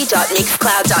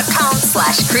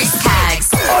 www.mixcloud.com/Chris Caggs.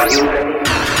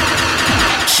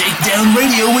 Shakedown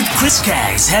Radio with Chris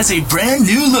Caggs has a brand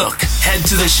new look. Head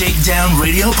to the Shakedown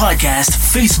Radio Podcast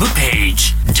Facebook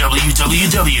page.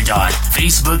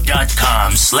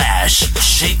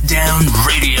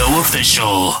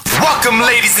 www.facebook.com/ShakedownRadioOfficial. Welcome,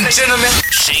 ladies and gentlemen.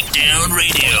 Shakedown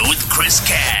Radio with Chris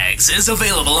Caggs is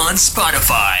available on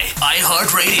Spotify,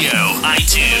 iHeartRadio,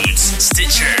 iTunes,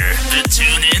 Stitcher, the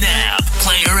TuneIn app,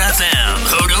 Player FM,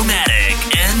 Podomatic,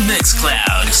 and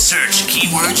Mixcloud. Search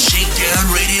keyword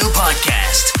Shakedown Radio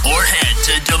Podcast or head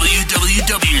to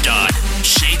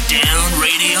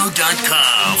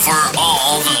www.shakedownradio.com for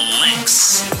all the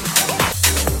links.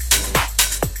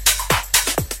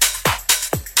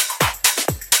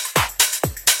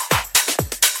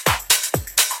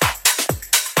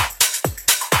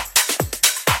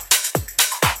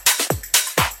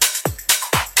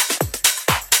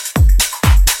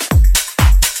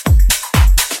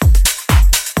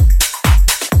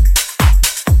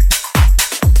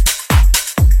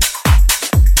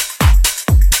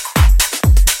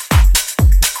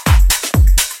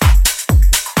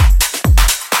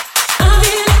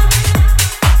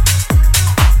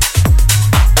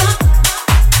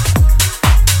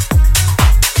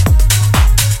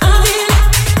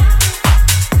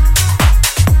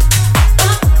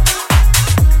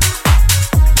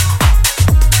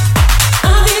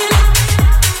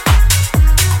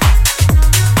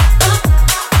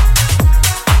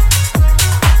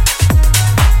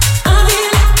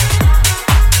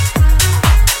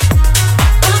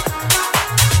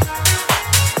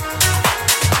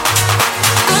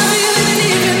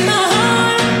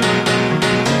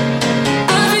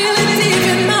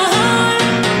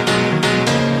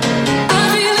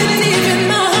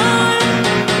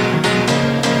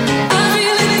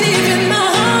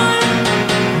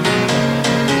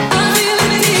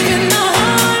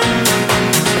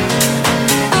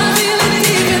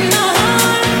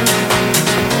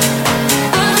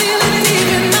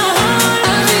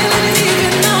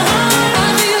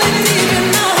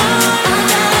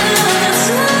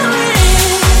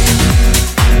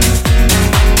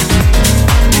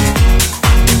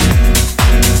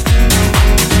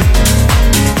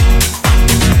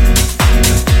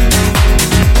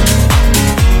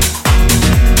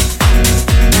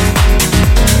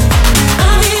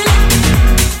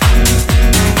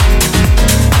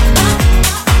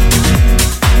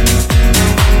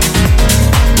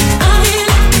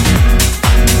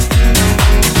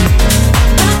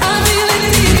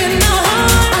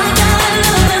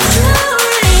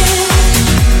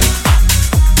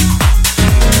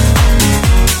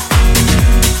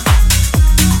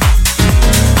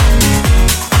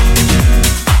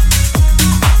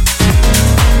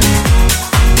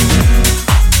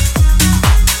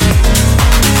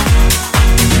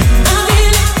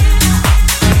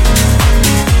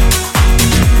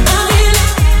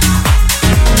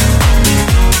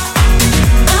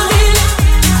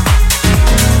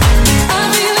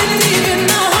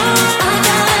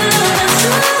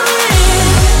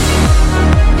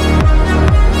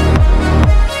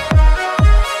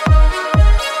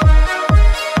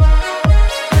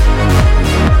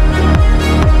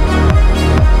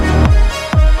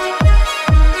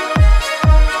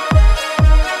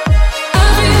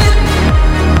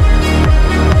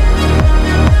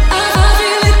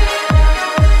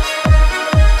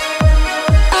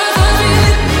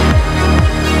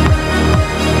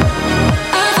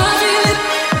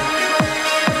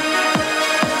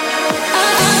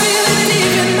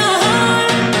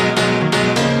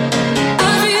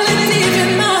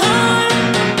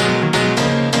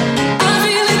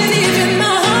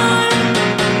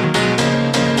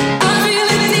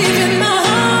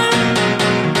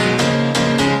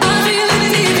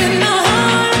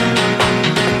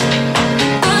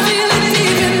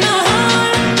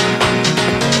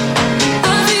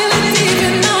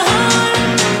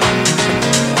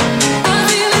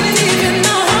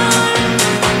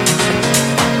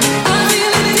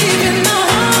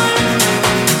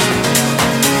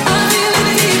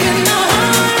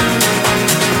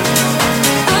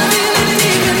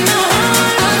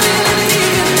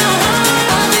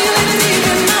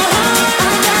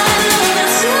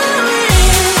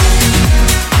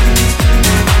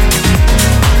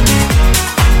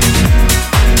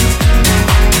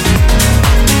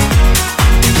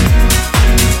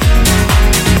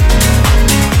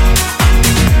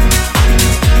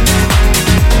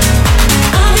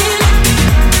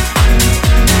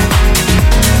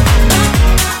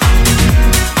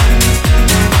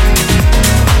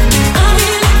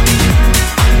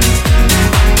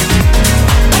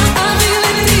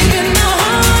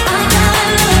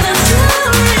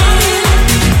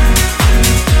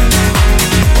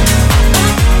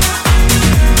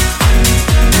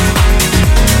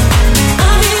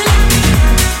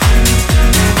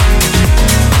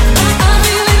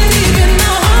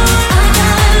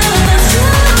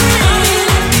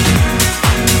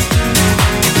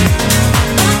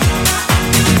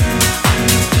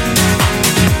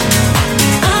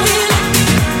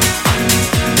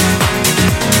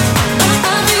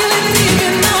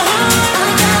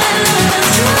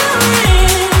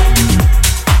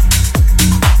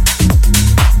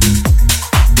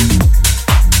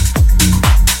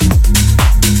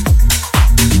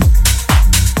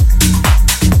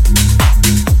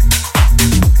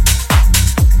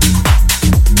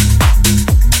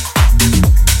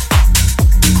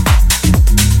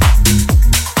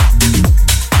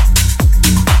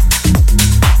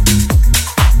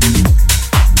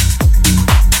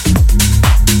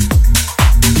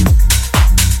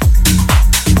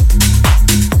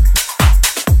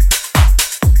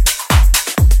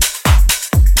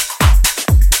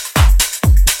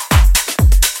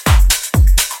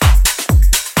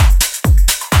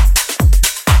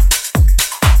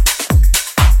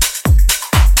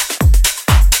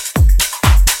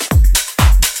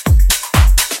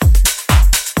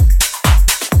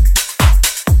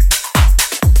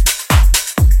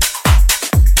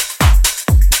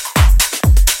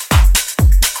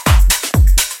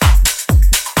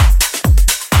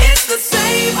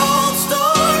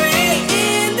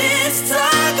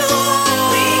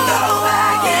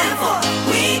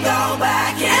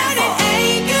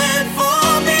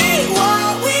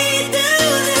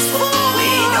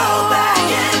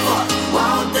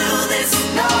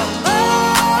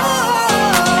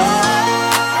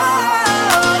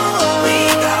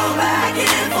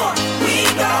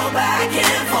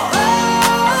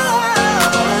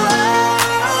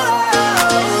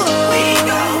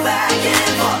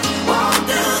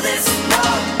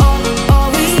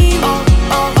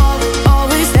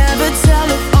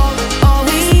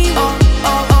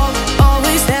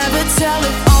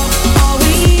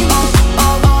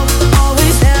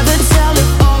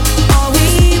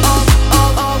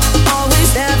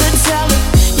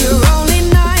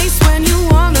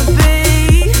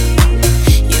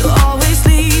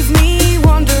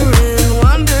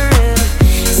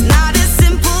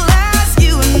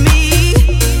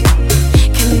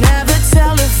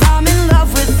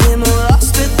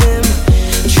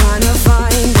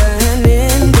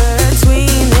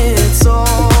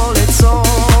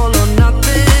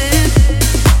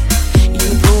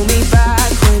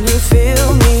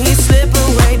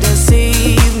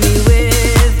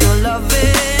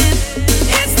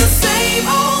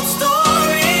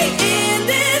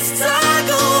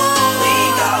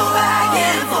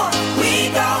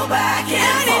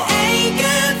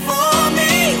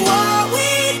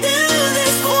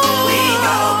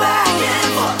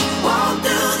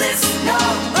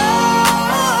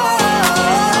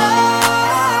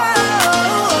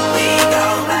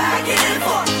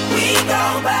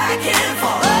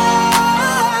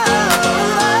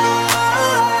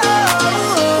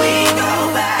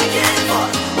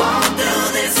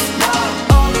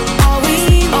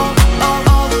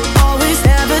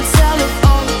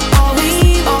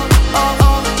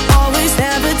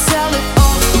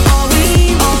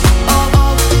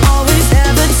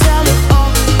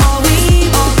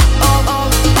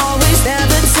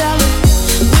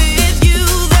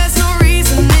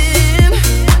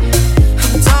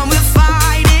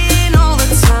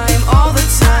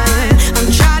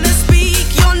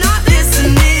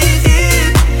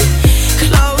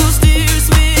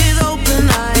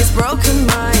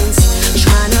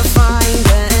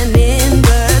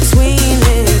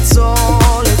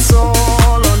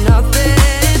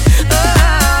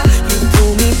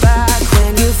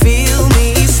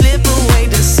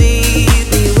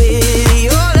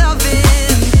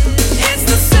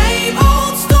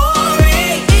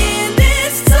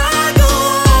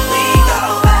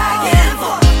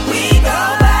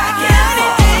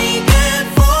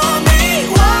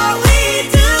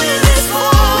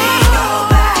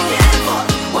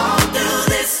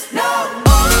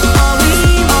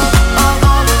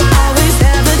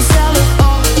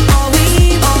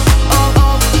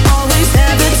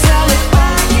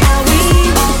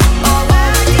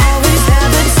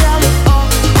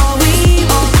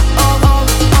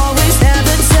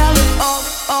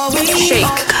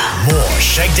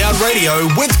 Shakedown Radio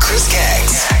with Chris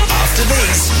Caggs. After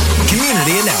these,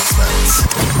 community announcements.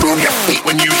 Boom your feet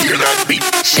when you hear that beat.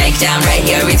 Shakedown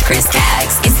Radio with Chris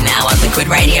Caggs is now on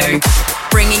Liquid Radio.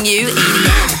 Bringing you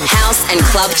EDM, house and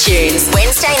club tunes.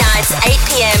 Wednesday nights, 8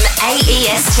 p.m.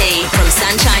 AEST from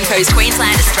Sunshine Coast,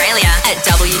 Queensland, Australia at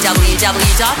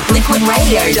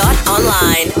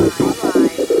www.liquidradio.online.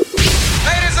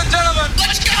 Ladies and gentlemen,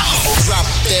 let's go! Drop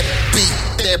that beat,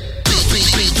 that beat.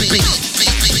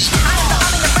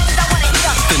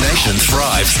 The nation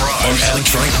thrives on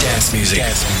electronic dance music.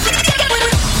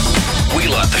 We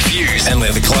light the fuse and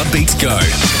let the club beats go.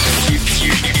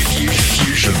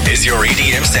 Fusion is your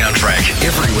EDM soundtrack.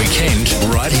 Every weekend,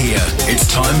 right here. It's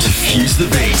time to fuse the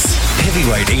beats.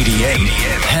 Heavyweight EDM,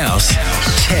 house,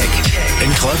 tech,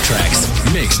 and club tracks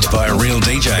mixed by a real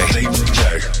DJ.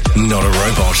 Not a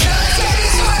robot.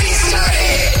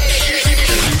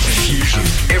 Fusion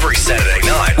every Saturday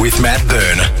night with Matt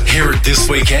Byrne. Hear it this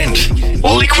weekend.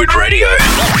 Liquid Radio.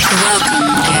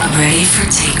 Welcome. Get ready for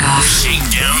takeoff.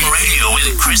 Shakedown Radio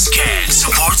with Chris Caggs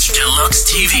supports Deluxe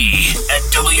TV at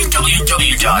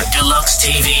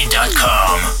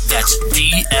www.deluxetv.com. That's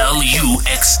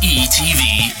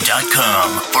DLUXETV.com.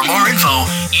 For more info,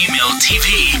 email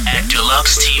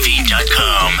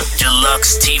tv@deluxetv.com.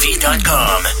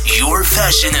 Deluxetv.com, your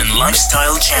fashion and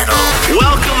lifestyle channel.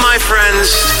 Welcome, my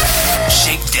friends.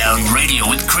 Shakedown Radio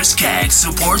with Chris Caggs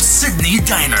supports Sydney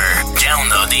Diner.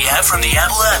 Download the app from the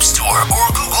Apple App Store or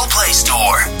Google Play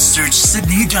Store. Search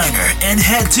Sydney Diner and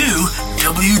head to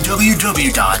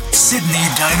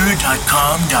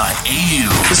www.sydneydiner.com.au.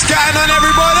 What's going on,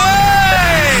 everybody?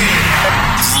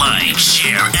 Like,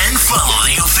 share, and follow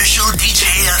the official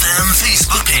DJFM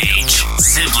Facebook page.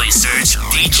 Simply search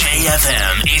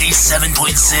DJFM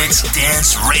 87.6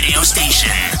 Dance Radio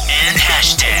Station and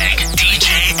hashtag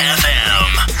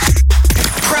DJFM.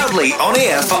 Proudly on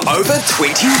air for over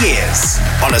 20 years.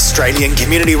 On Australian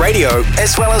Community Radio,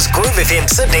 as well as Groove FM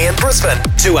Sydney and Brisbane.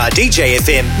 2R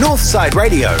FM, Northside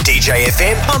Radio, DJ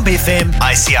FM, Pump FM,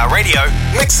 ICR Radio,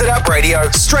 Mix It Up Radio,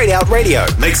 Straight Out Radio,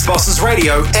 Mix Bosses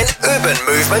Radio, and Urban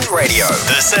Movement Radio.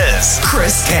 This is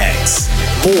Chris Caggs.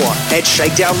 More at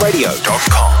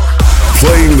shakedownradio.com.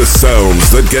 Playing the sounds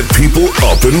that get people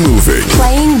up and moving.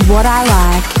 Playing what I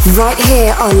like. Right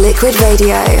here on Liquid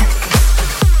Radio.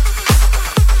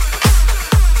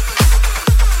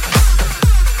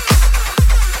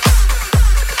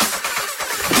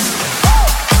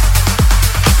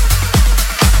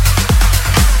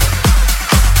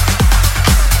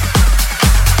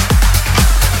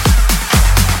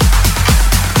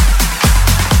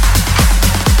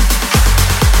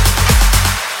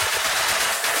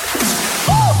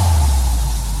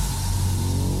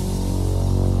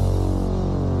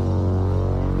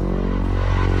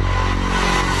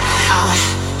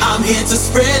 I'm here to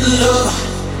spread love.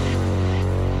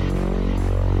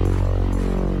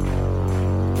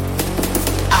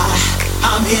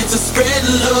 I'm here to spread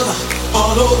love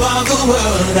all over the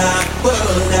world.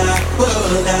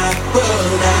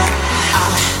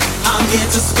 I'm here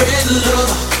to spread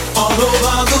love all over the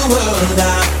world.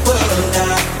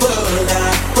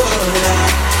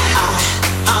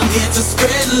 I'm here to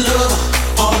spread love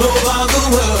all over the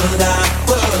world.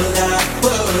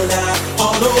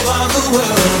 All over the world.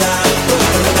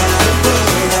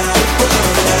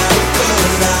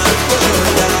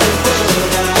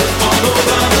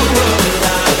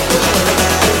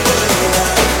 I'm here to spread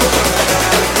love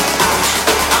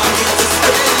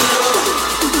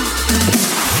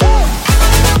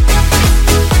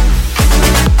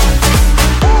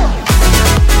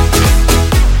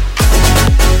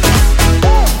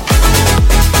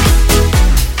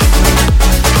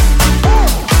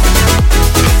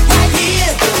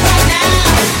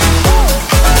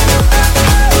over the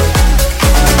world.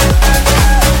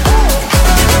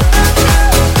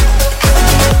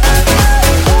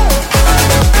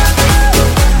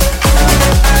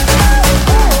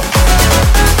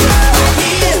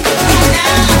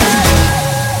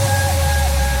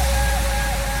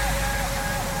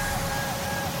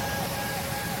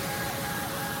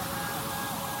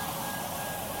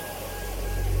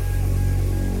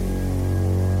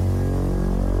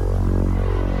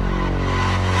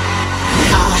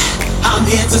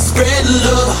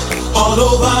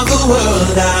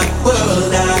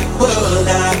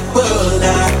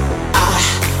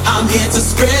 I'm here to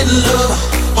spread love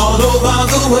all over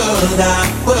the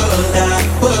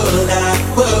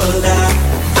world.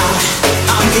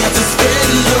 I'm here to spread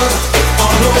love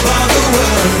all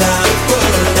over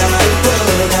the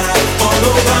world. All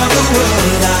over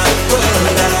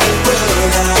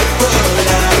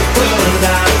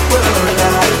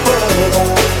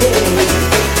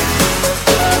the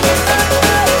world.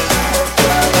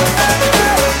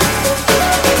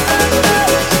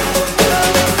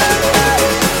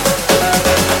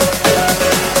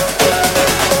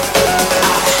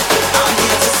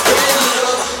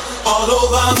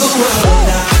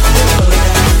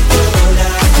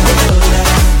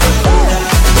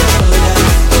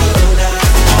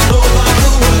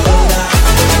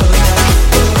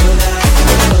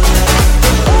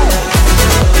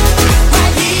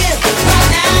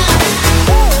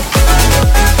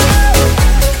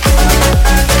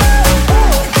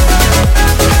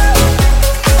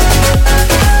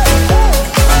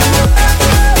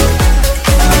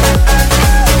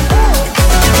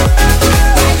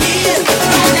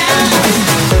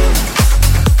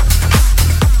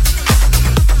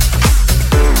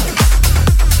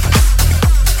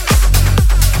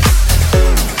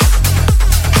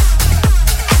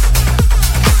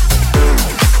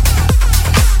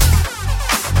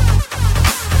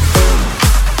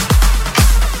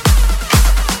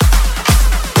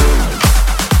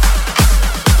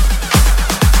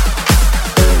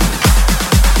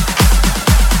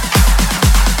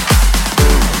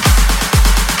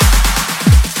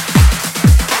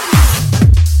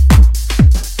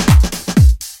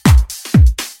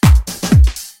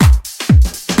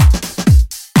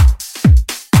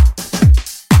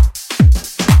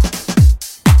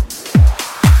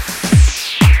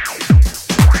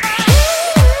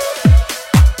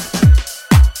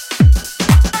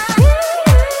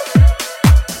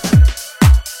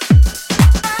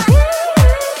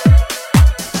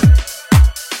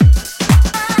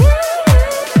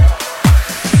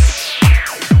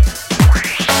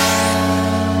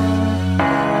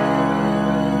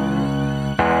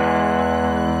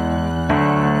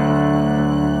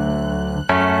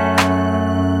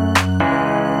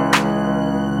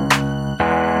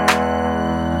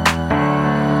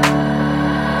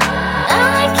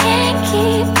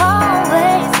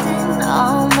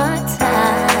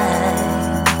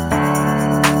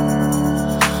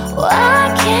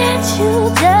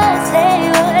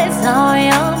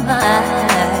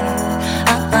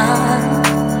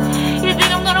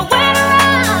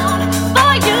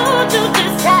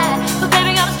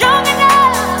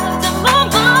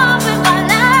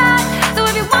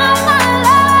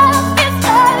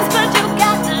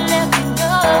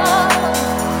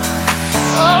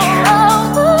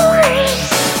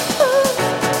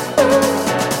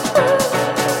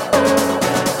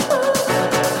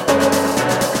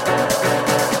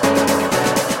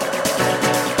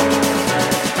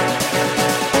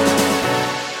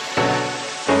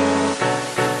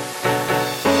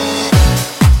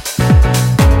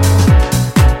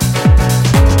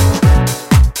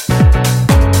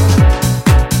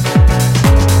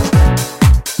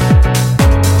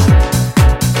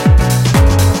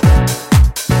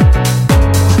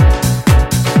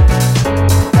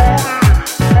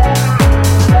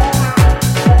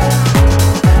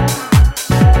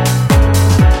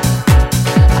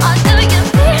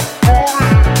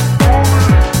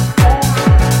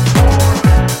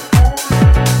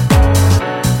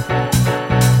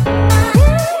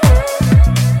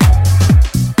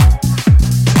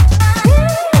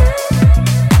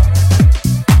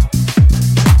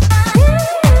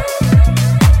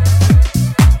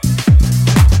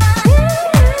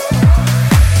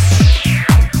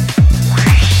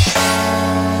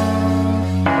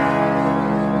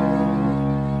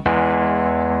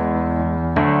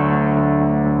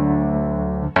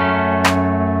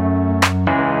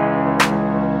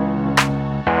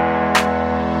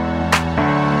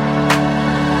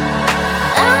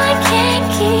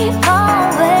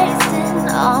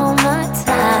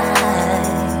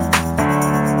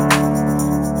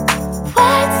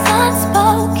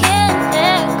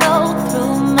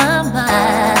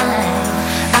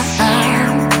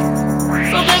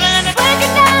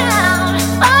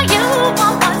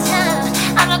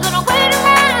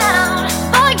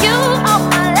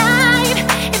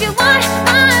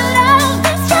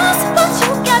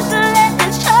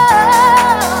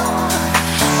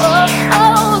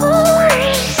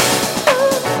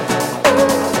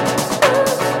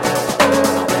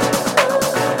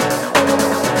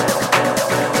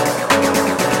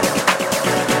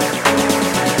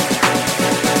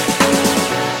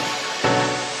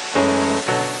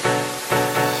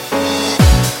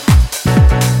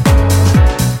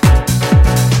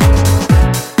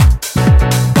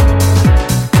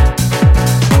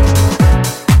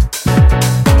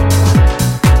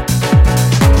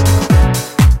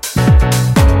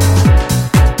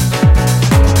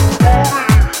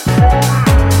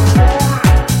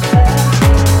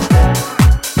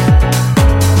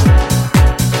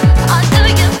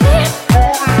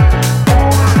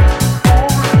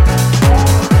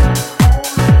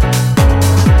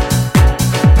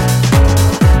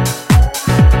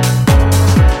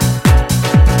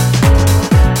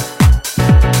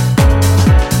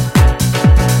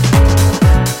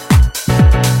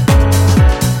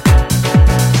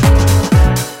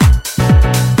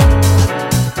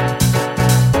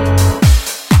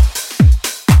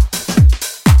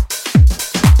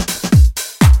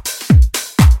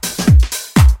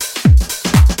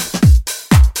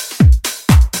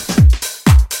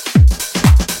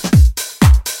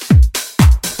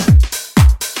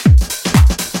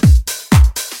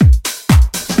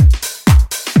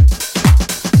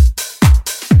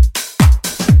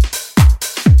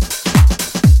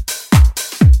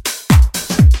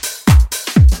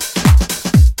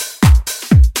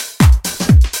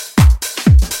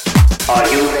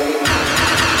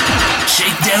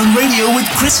 Shakedown Radio with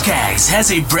Chris Caggs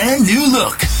has a brand new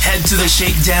look. Head to the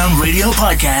Shakedown Radio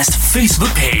Podcast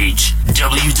Facebook page,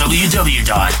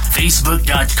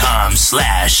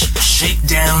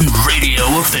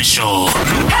 www.facebook.com/ShakedownRadioOfficial.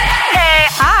 Hey,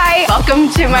 hi.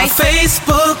 Welcome to my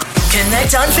Facebook.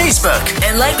 Connect on Facebook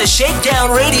and like the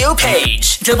Shakedown Radio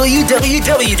page,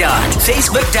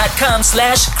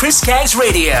 www.facebook.com/Chris Caggs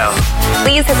Radio.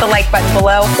 Please hit the like button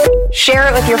below. Share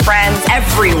it with your friends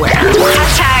everywhere.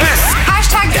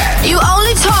 Hashtag You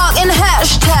only talk in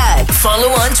hashtag. Follow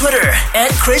on Twitter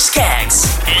at Chris Caggs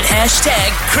and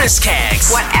hashtag Chris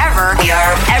Caggs. Whatever, we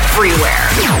are everywhere.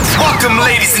 Welcome,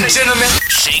 ladies and gentlemen.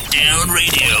 Shakedown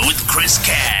Radio with Chris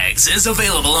Caggs is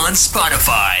available on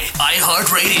Spotify,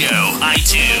 iHeartRadio,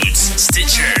 iTunes,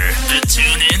 Stitcher, the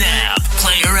TuneIn app,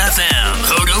 Player FM,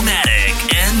 Podomatic,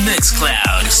 and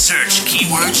Mixcloud. Search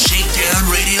keyword Shakedown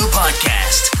Radio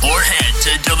Podcast or head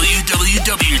to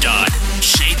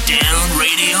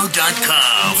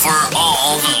www.shakedownradio.com for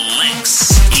all the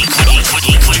links. Equid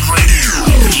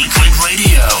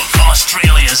Radio,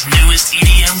 Australia's newest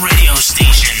EDM radio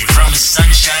station from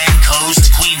Sunshine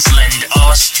Coast, Queensland,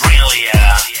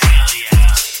 Australia.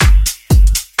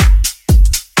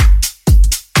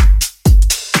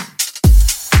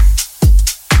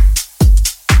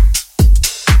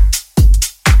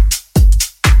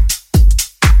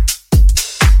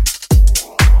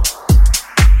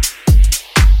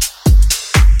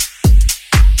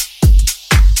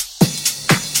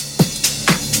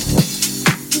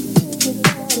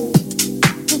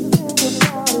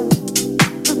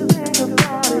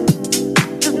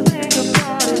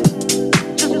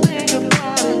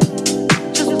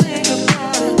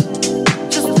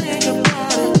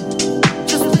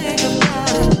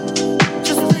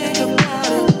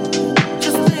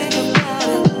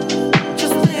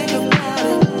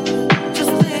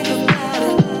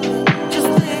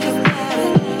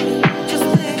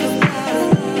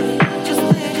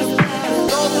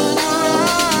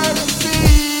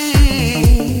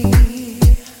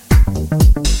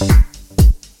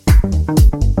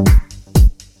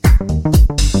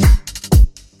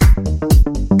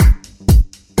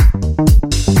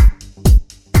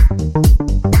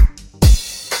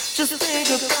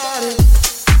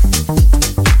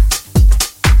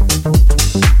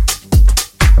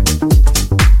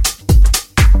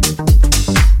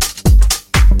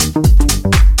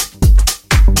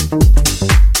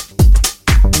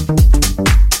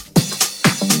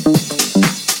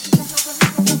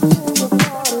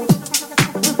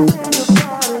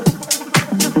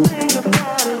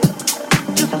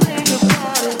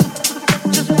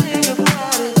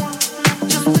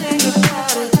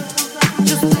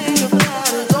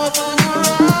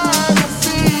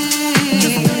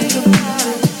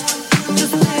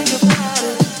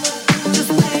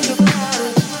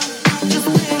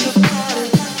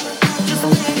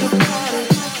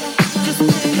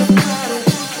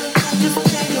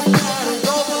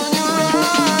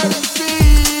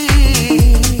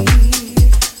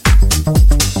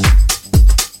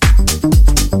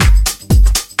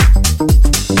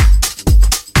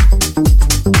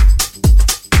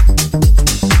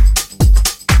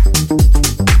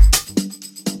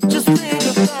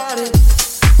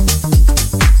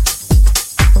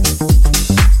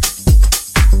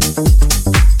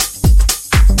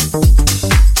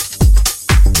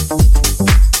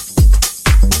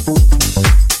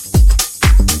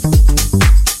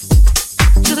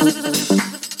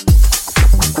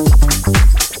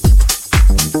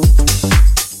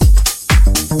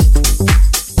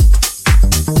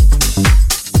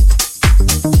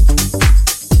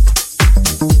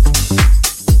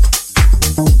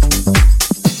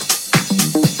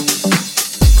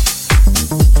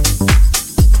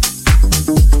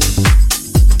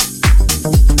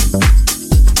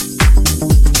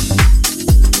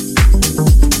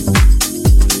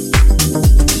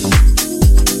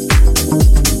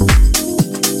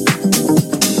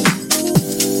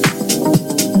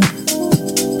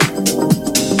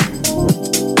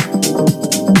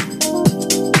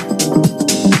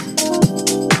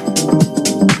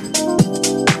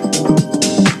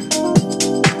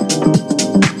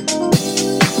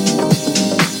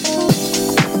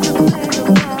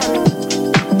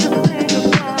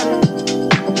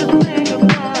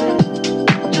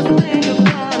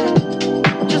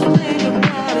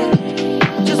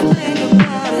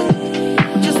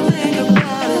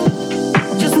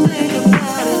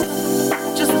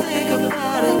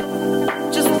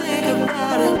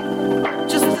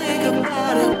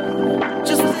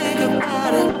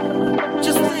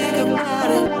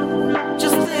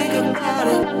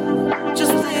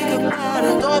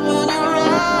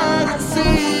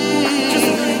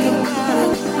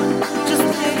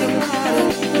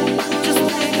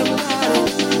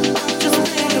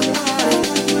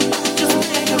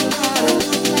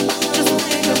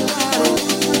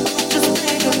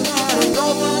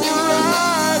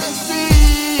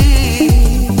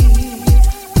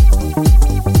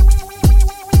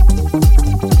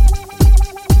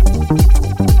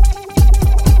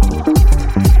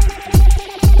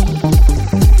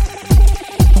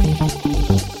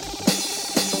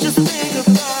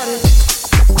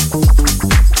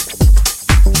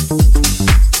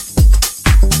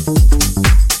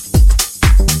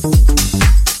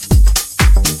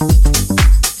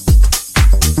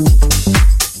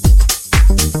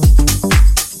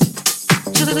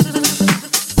 Just think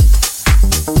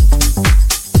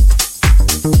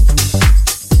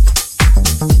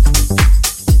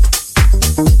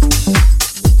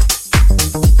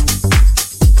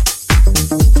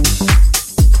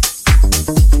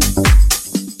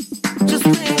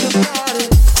about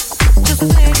it.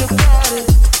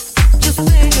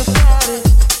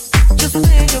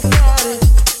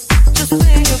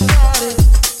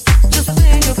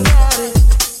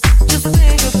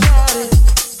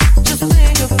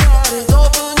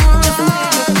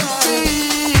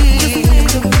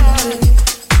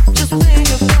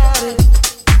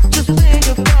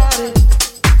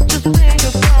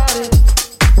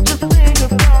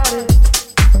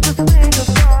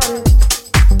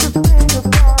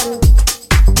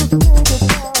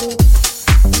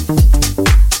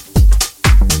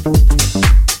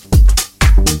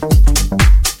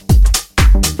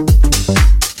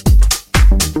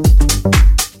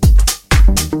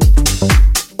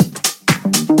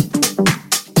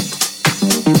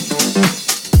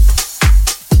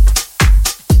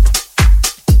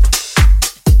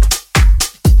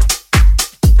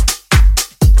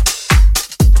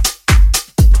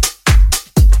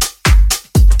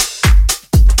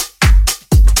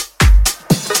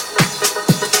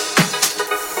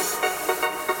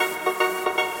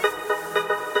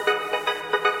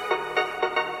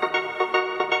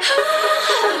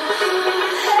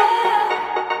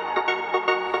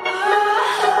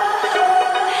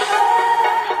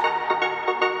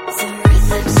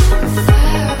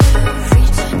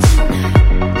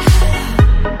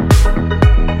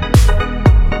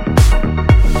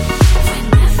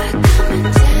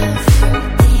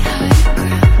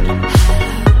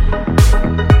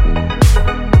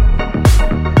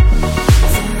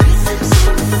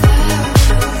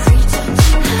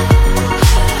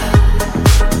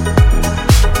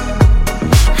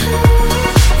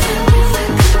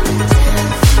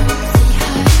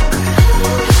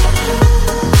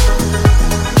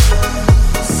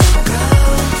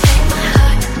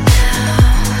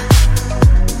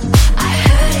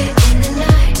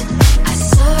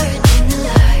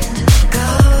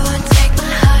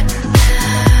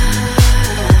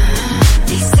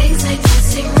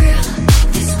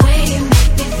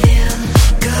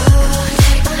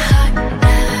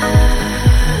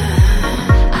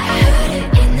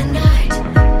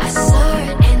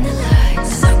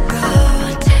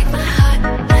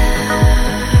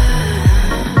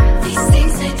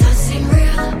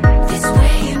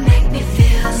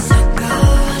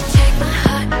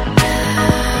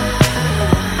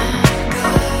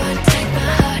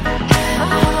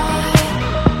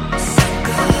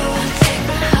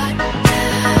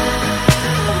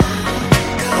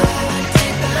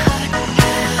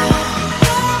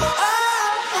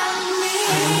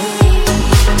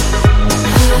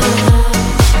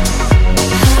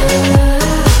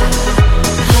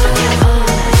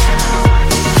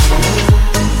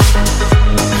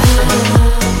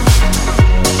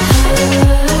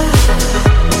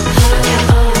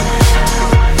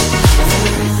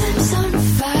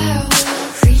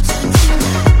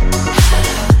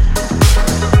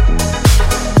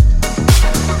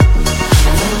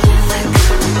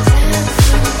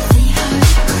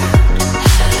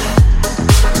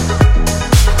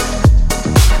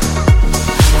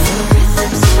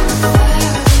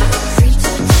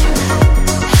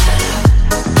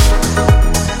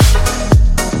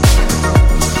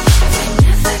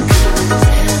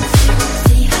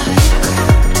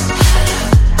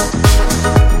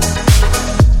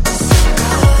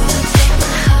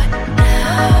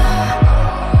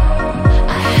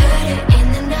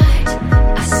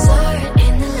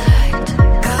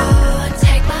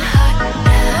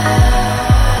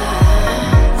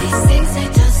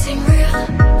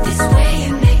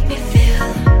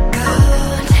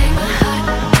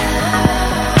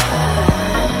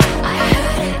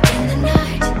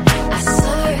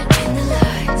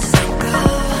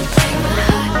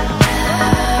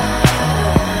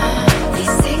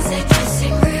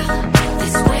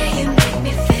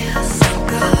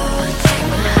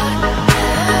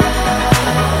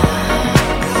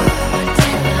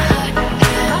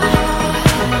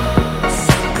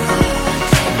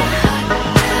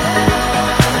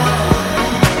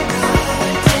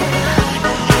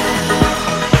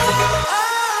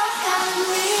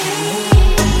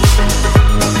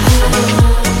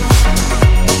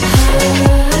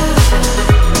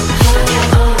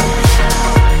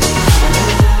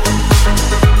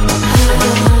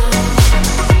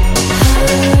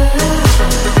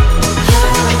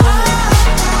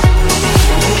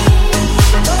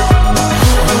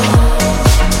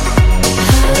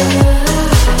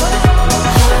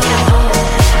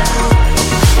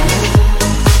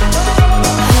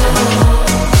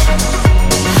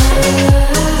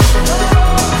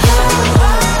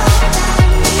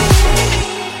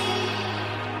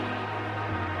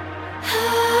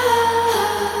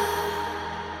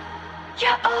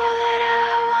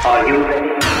 Are you ready?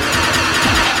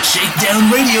 Shakedown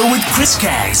Radio with Chris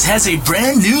Caggs has a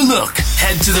brand new look.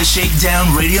 Head to the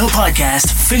Shakedown Radio Podcast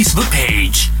Facebook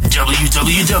page,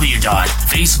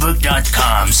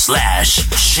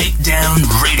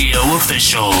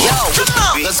 www.facebook.com/ShakedownRadioOfficial.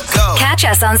 Yo, let's go. Catch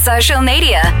us on social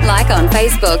media, like on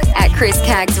Facebook at Chris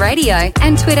Caggs Radio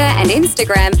and Twitter and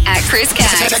Instagram at Chris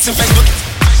Caggs. Text and Facebook.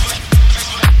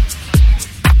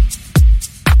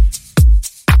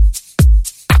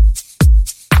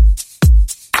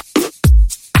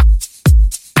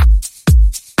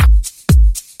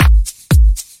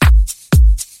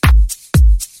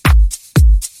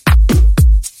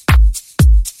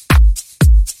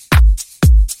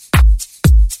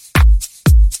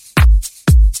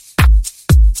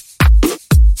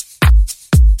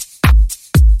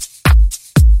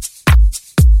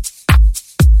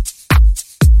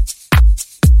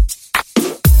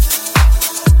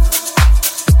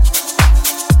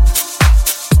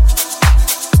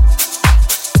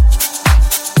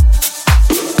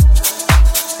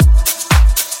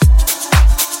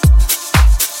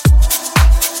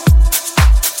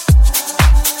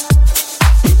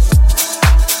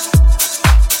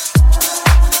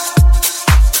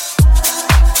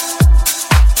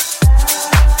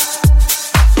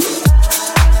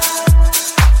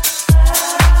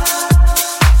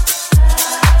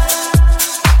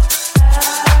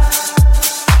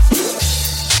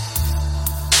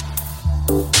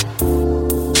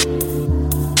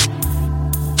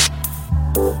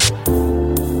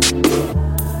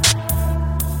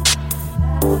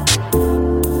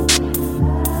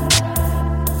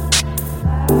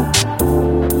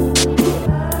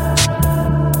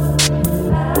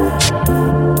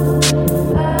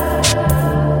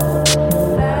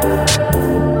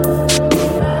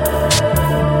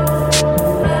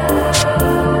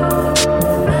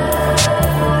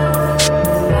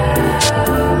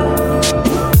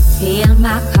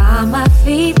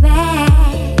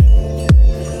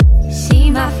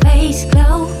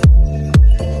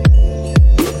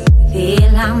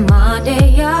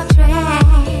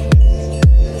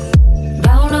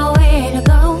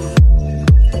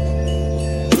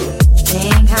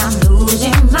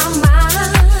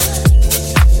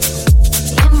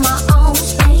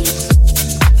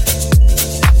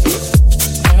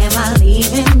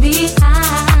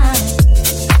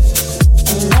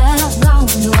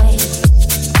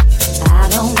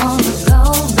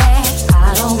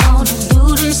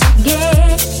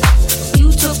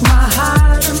 My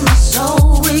heart and my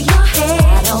soul with your head.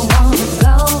 I don't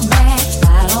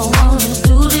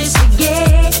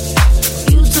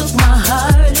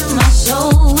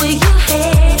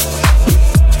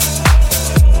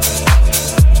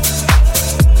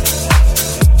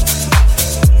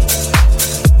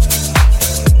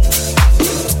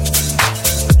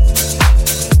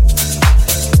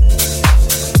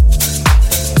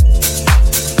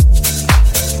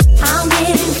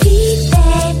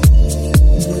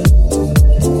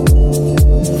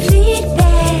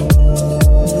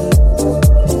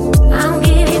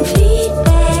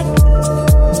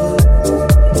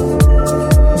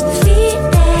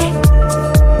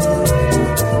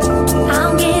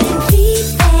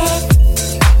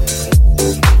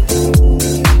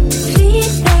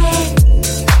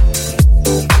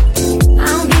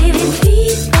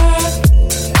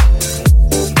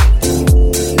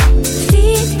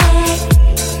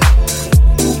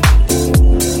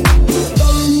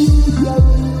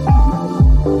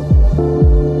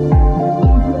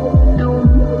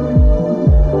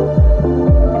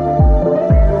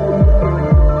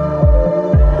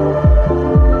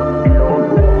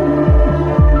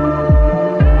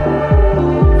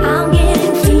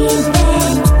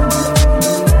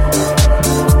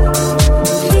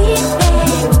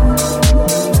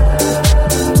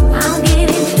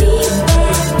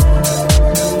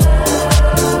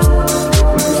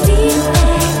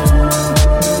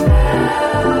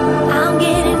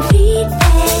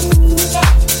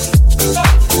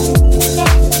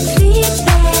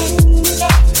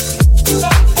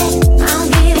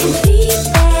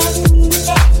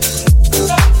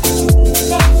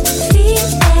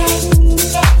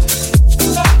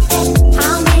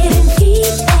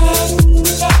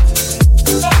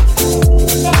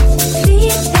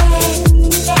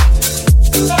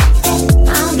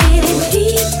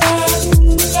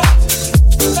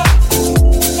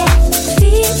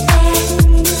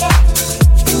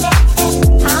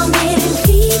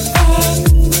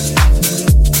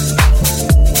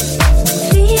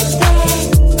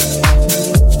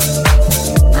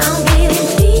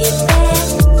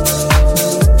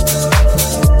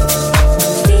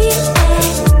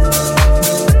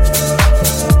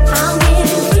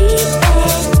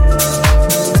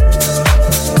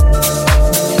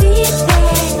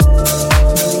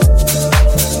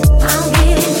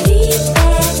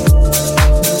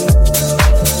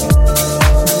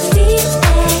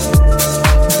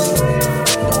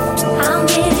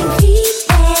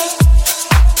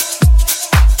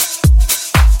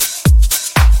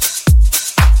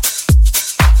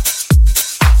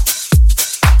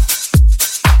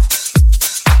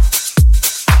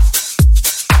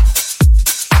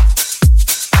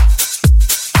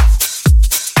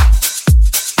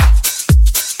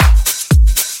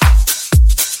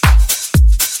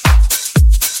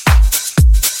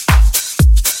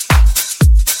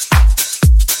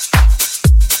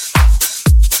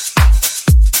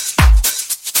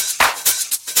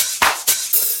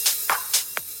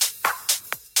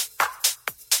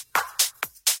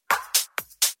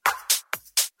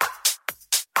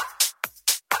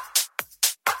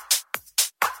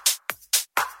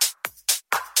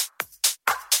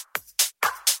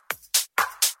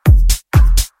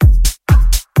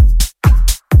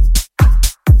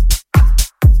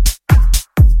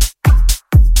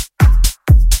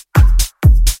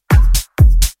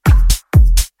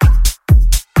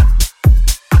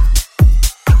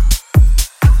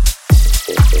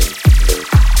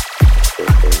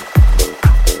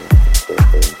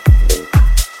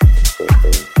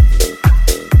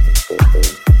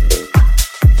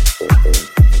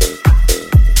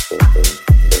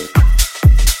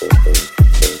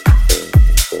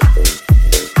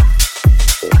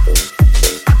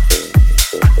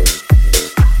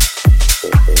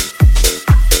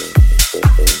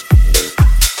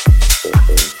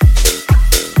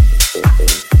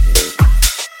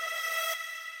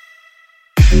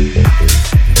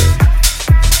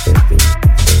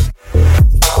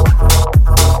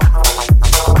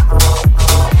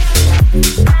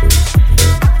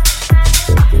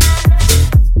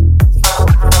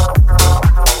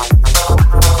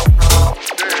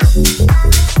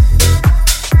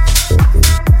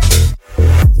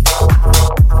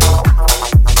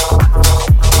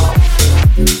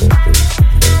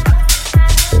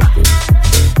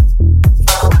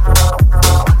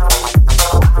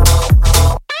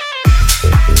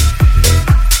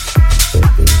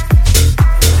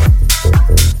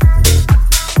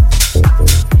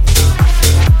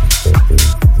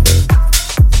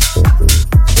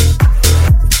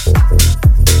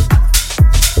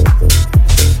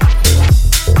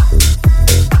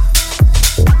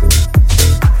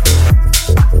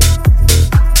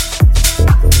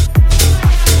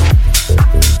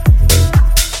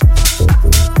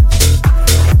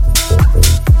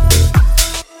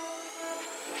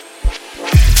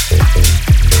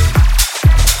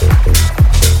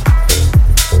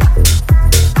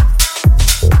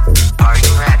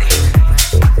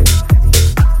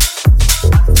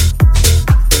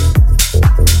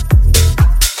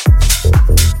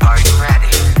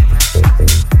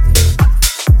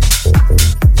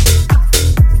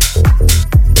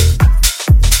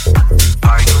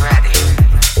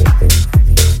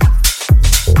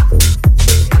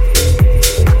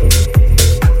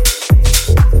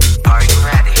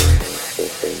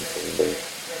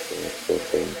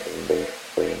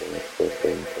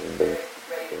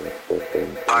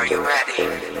Are you ready?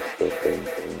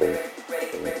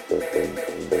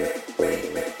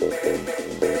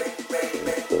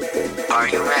 Are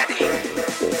you ready?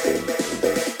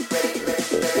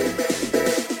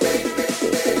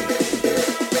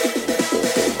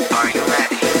 Are you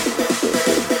ready?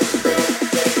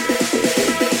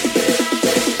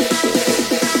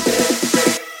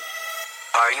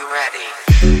 Are you ready?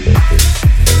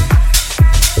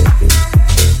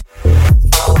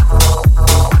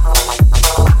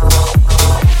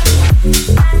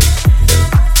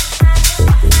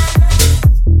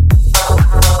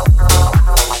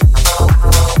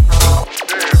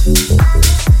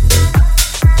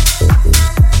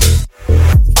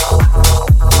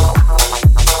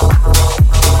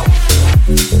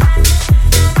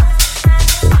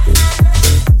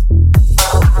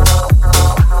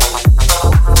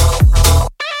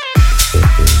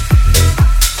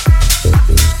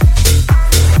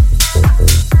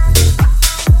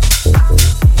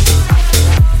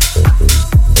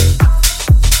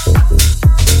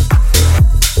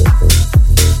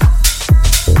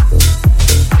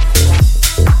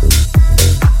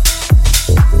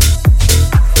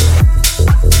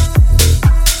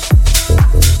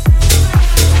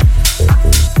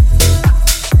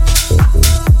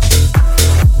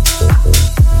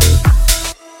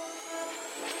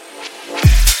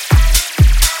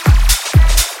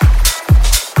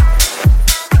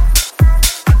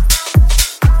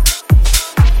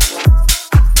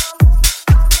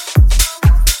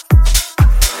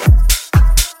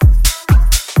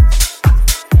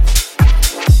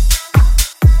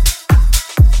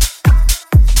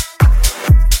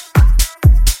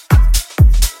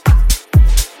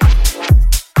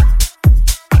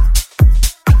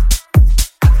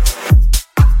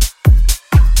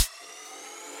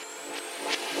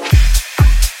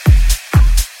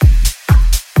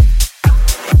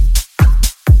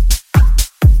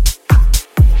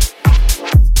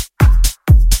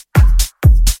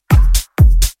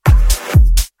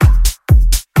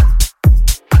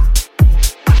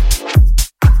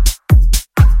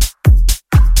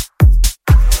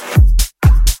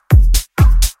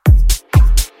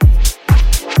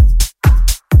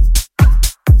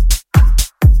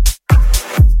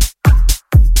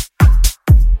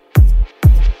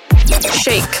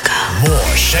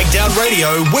 More Shakedown Radio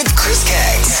with Chris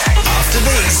Caggs. After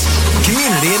these,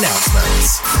 community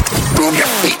announcements. Move your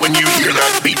feet when you hear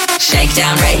that beat.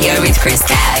 Shakedown Radio with Chris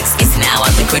Caggs is now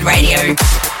on Liquid Radio.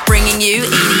 Bringing you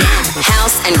EDM,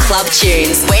 house and club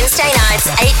tunes. Wednesday nights,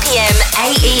 8 p.m.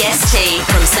 AEST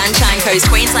from Sunshine Coast,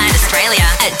 Queensland, Australia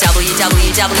at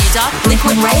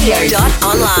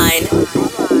www.liquidradio.online.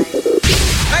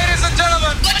 Ladies and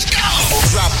gentlemen, let's go!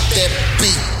 Drop that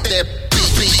beat, that beat.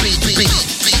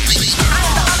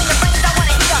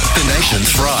 The nation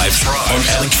thrives on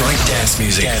electronic dance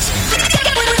music.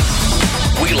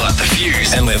 We light the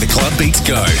fuse and let the club beats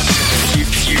go.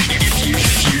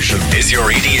 Fusion is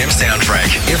your EDM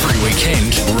soundtrack. Every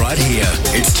weekend, right here.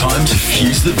 It's time to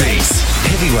fuse the beats.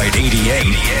 Heavyweight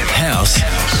EDM, house,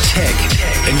 tech,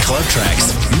 and club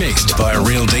tracks mixed by a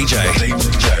real DJ.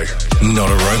 Not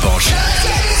a robot.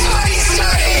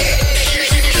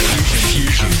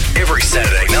 Every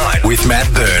Saturday night with Matt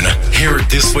Byrne. Hear it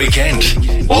this weekend.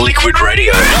 Liquid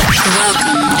Radio.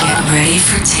 Welcome. Get ready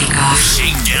for takeoff.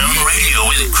 Shakedown Radio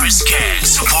with Chris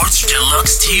Caggs supports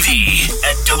Deluxe TV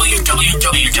at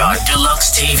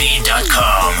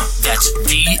www.deluxetv.com. That's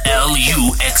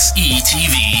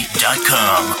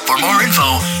DLUXETV.com. For more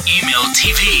info, email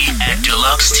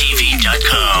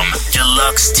tv@deluxetv.com.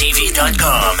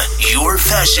 Deluxetv.com, your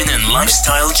fashion and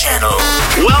lifestyle channel.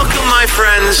 Welcome, my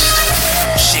friends.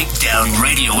 Shakedown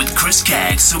Radio with Chris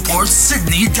Caggs supports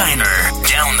Sydney Diner.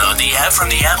 Download the app from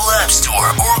the Apple App Store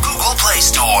or Google Play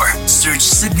Store. Search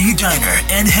Sydney Diner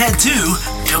and head to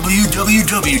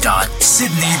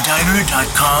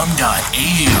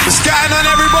www.sydneydiner.com.au. What's going on,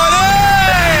 everybody?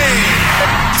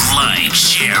 Like,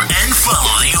 share, and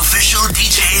follow the official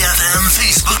DJFM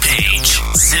Facebook page.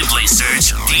 Simply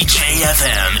search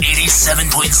DJFM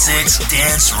 87.6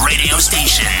 Dance Radio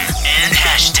Station and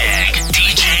hashtag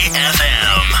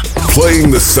DJFM.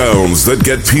 Playing the sounds that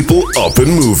get people up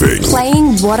and moving.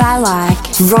 Playing what I like.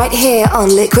 Right here on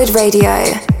Liquid Radio.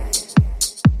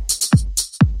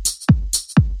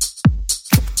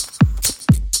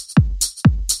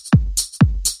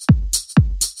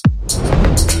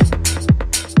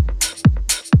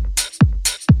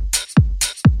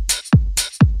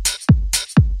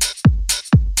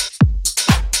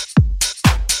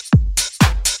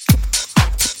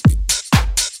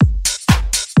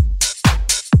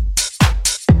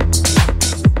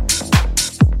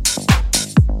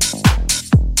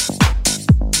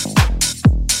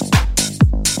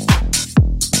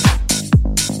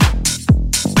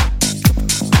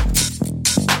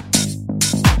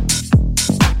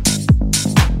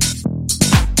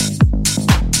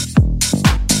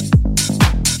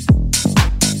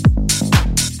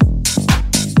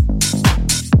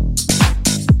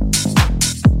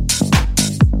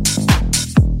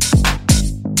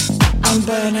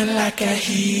 like a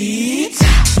heat.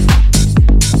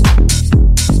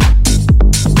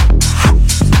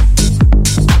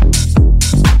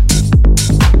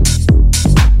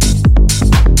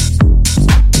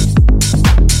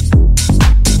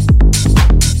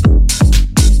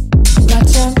 My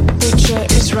temperature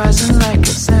is rising like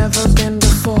it's never been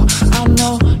before. I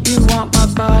know you want my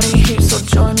body heat, so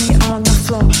join me on the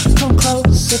floor. Come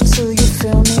closer till you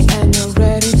feel me and you're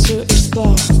ready to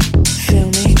explore. Feel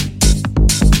me,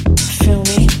 feel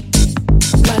me.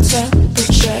 My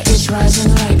temperature is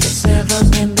rising like it's never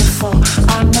been before.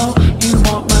 I know you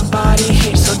want my body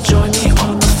heat, so join me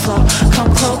on the floor.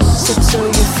 Come closer till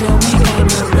you feel me and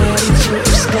you're ready to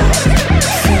explore.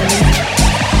 Feel me,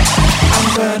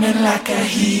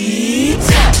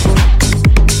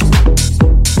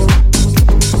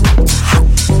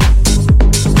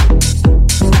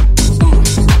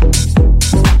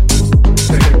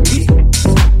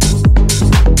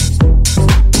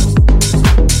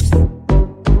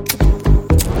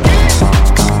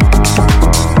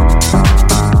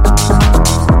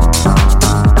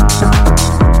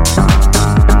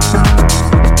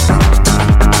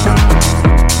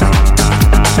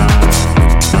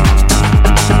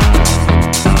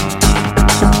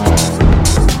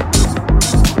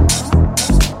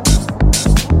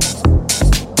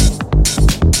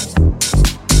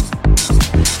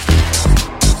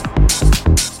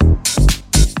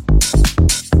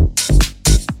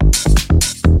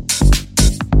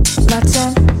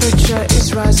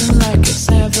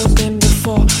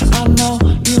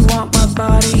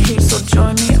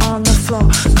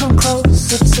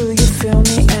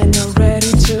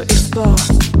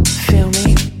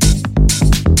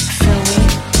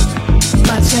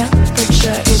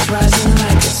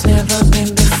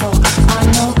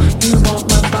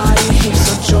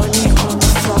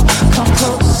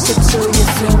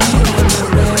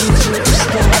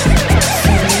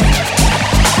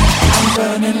 I'm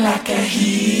burning like a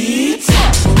heat.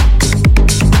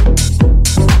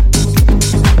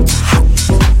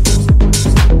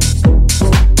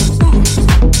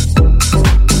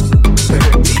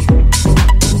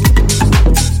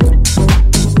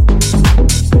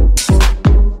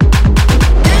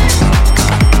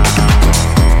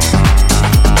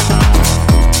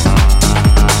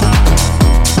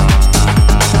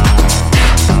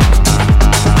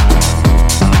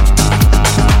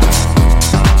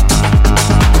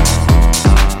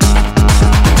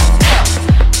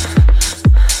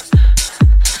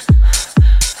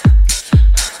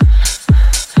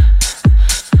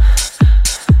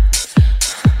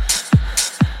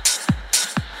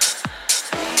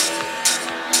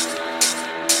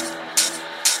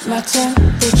 My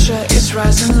temperature is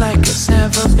rising like it's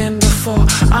never been before.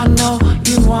 I know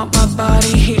you want my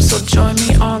body heat, so join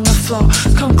me on the floor.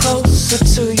 Come closer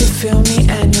till you feel me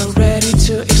and you're ready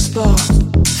to explore.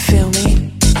 Feel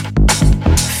me,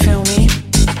 feel me.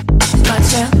 My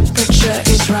temperature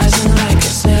is rising like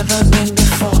it's never been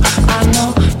before. I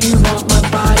know you want my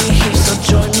body heat, so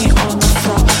join me on the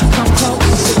floor. Come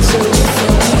closer till you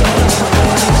feel me and you're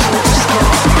ready to explore.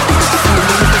 Feel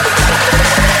me,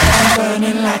 I'm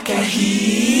burning like a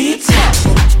heat.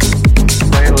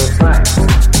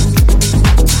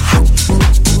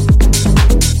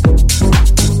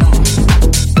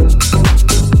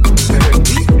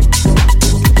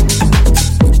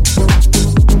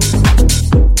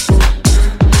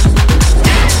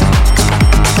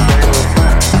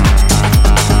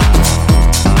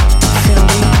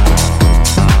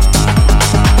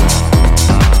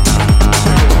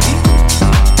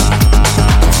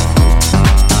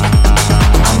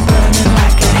 I'm burning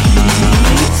like a heat.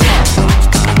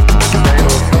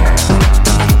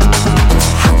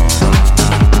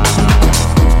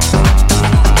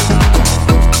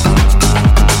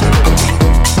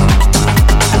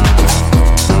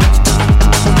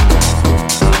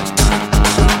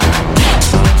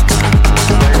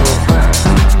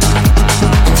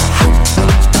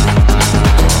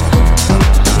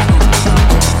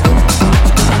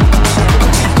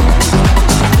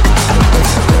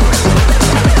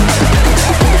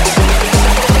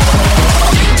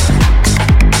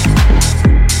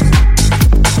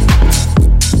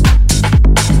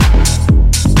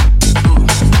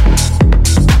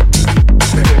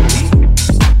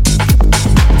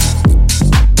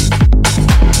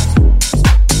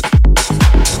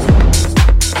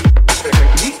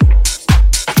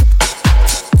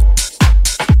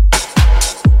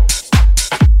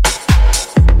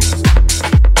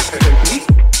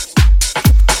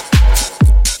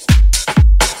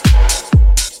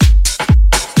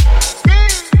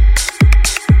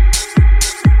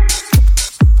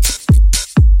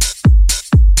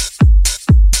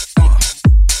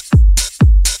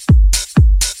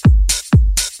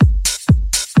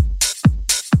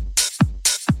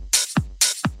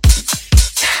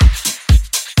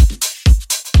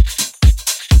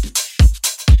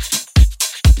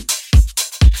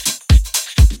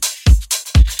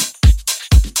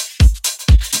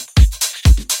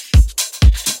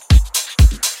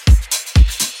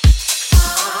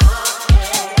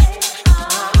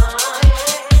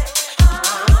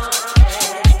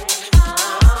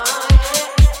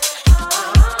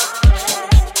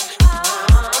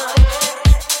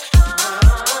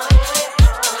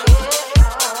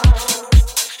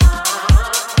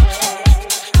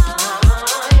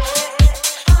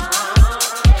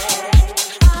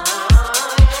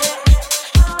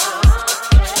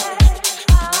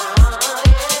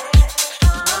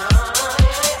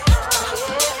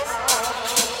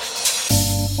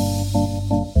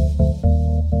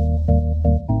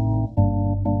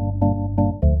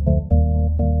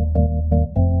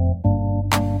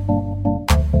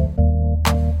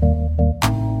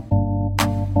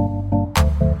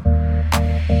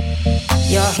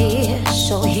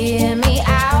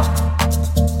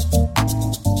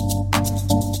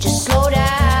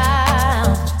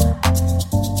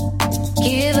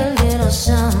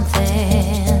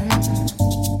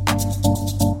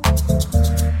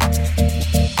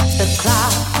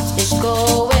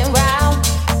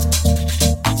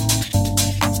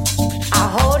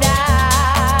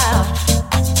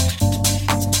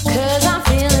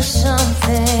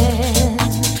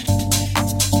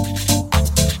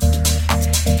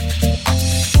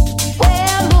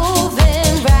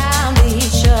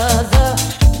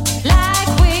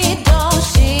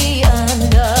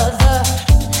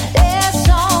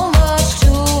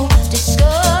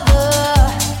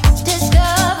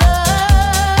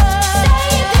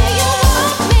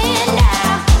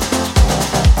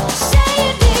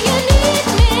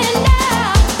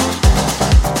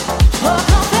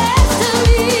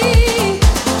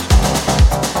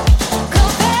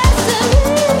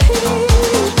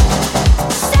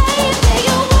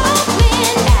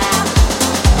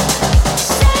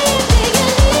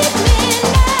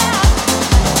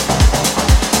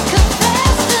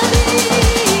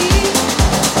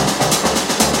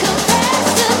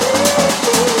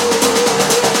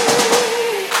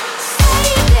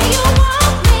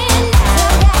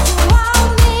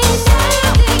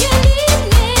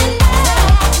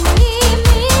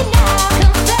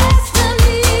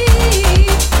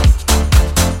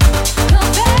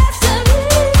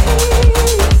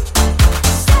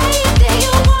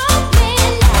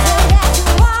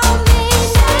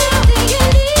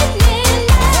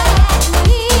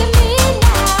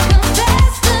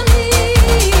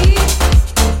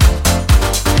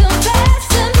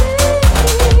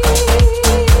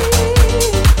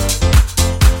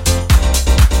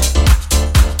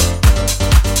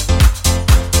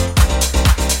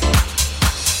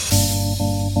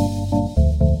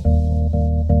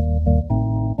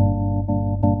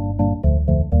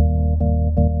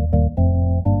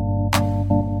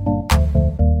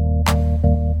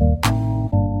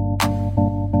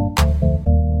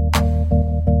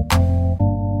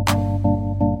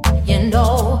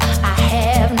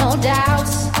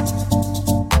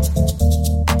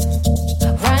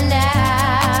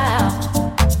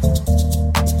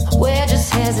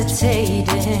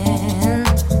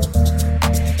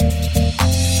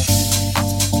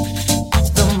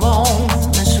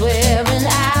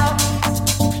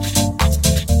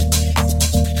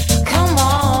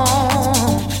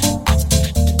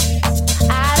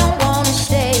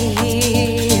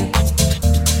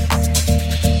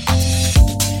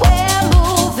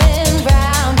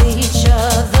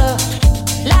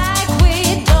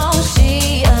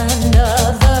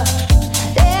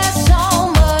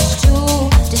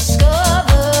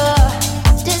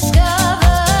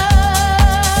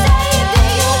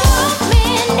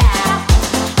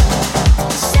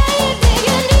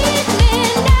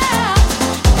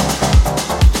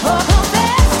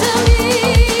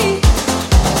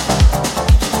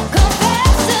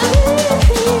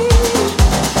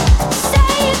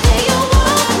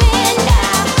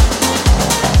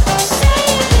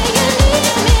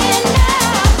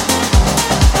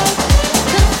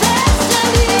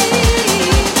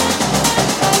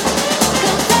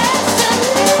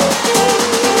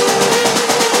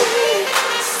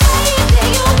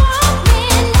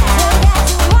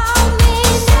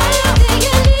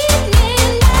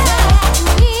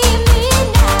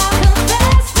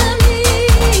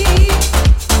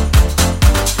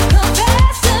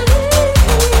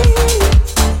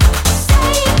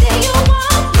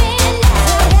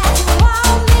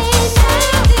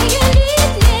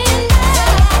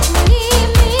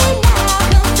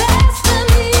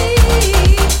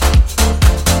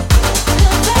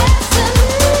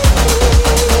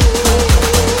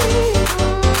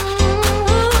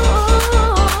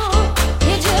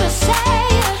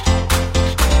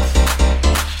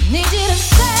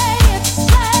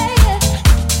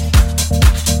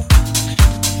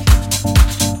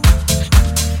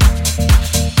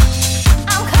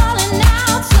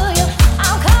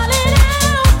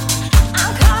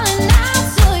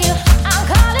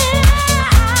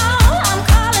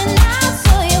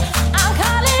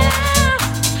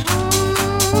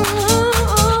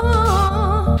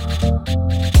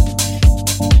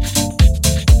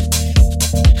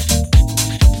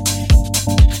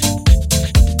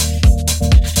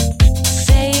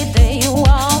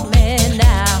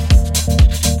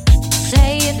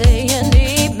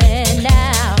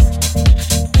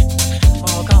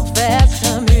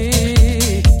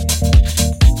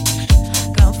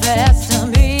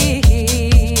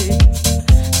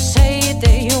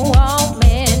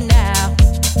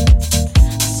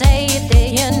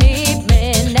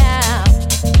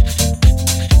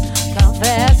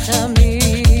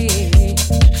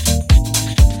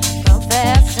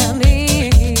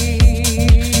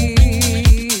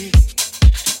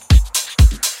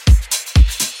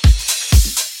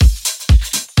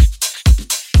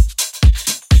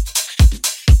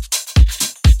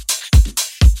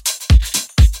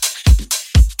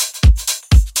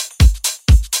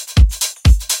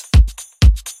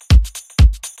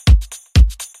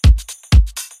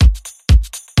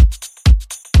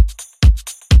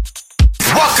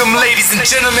 Welcome, ladies and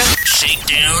gentlemen.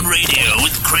 Shakedown Radio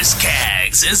with Chris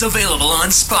Caggs is available on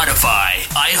Spotify,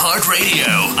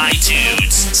 iHeartRadio,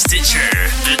 iTunes, Stitcher,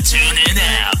 the TuneIn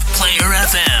app, Player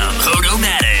FM,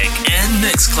 Podomatic, and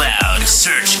Mixcloud.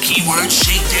 Search keyword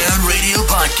Shakedown Radio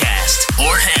Podcast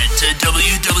or head to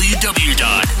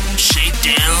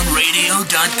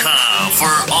www.shakedownradio.com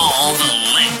for all the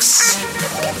links.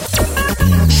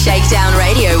 Shakedown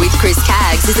Radio with Chris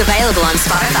Caggs is available on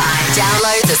Spotify.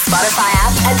 Download the Spotify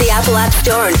app at the Apple App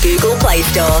Store and Google Play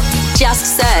Store.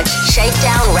 Just search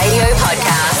Shakedown Radio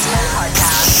Podcast.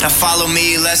 Now follow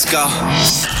me, let's go.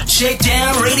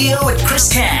 Shakedown Radio with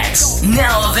Chris Caggs.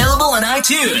 Now available on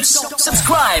iTunes.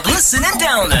 Subscribe, listen, and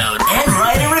download. And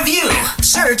write a review.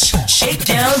 Search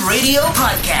Shakedown Radio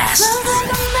Podcast.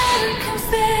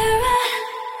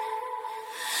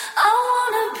 I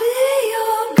wanna be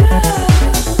your girl.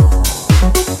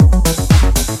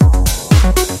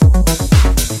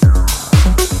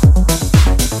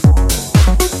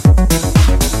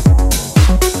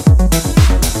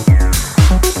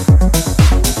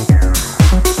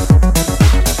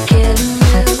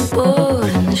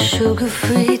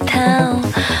 Sugar-free town.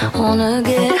 Wanna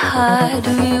get high,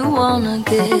 do you wanna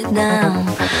get down?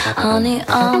 Honey,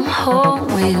 I'm home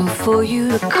waiting for you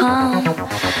to come.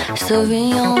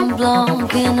 Sauvignon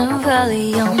Blanc in a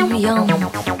valley, yum yum.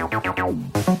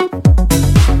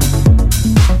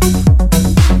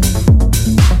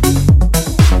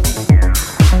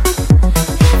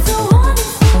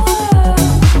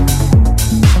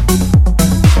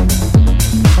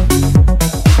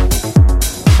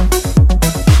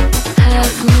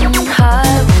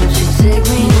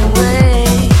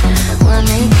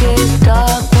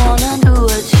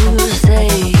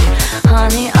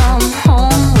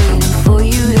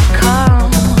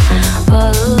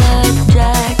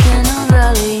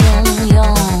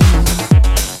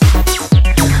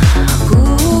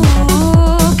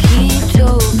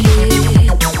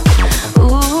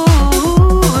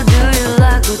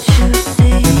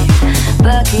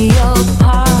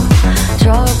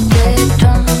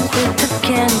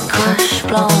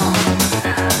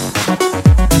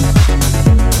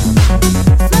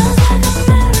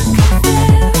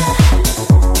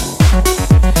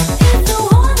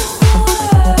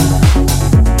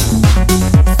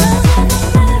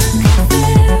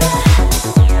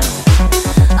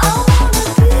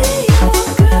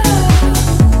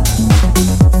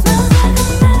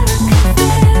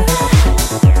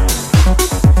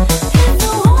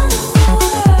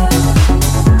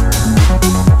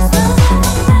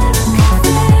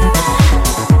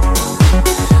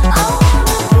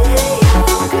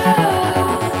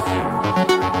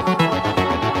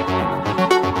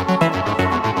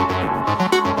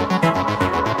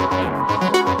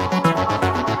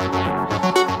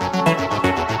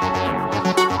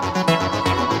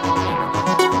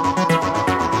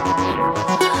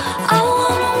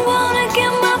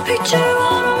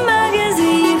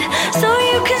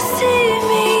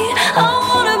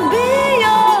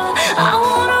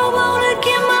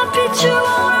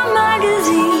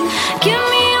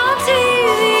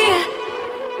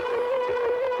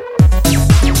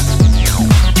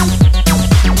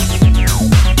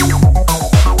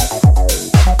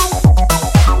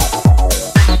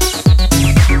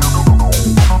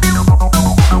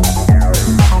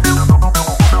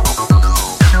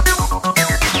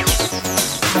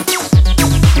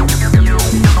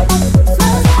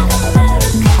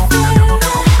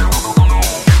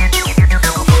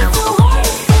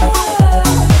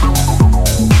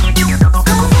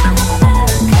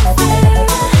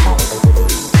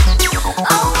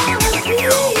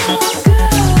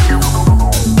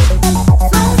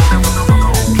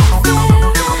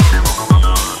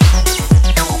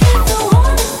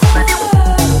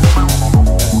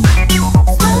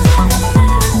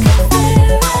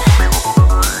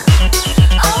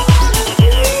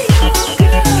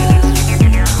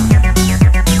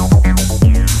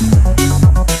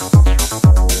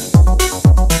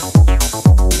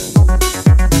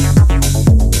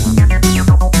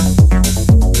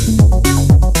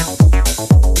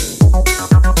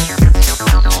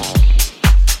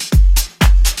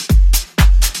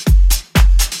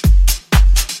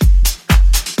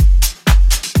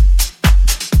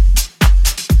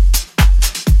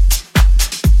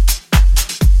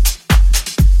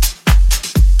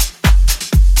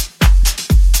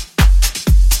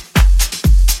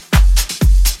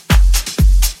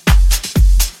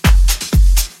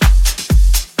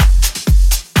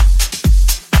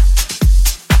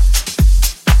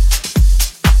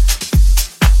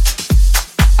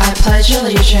 pledge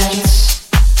allegiance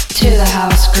to the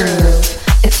house groove.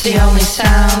 It's the only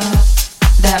sound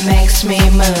that makes me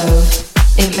move.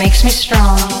 It makes me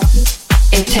strong,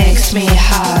 it takes me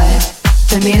high.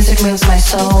 The music moves my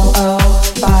soul,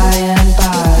 oh, by and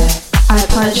by. I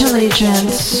pledge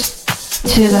allegiance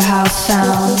to the house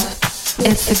sound.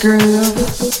 It's the groove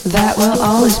that will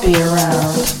always be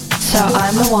around. So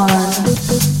I'm the one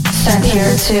sent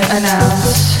here to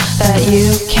announce that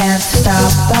you can't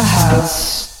stop the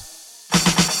house.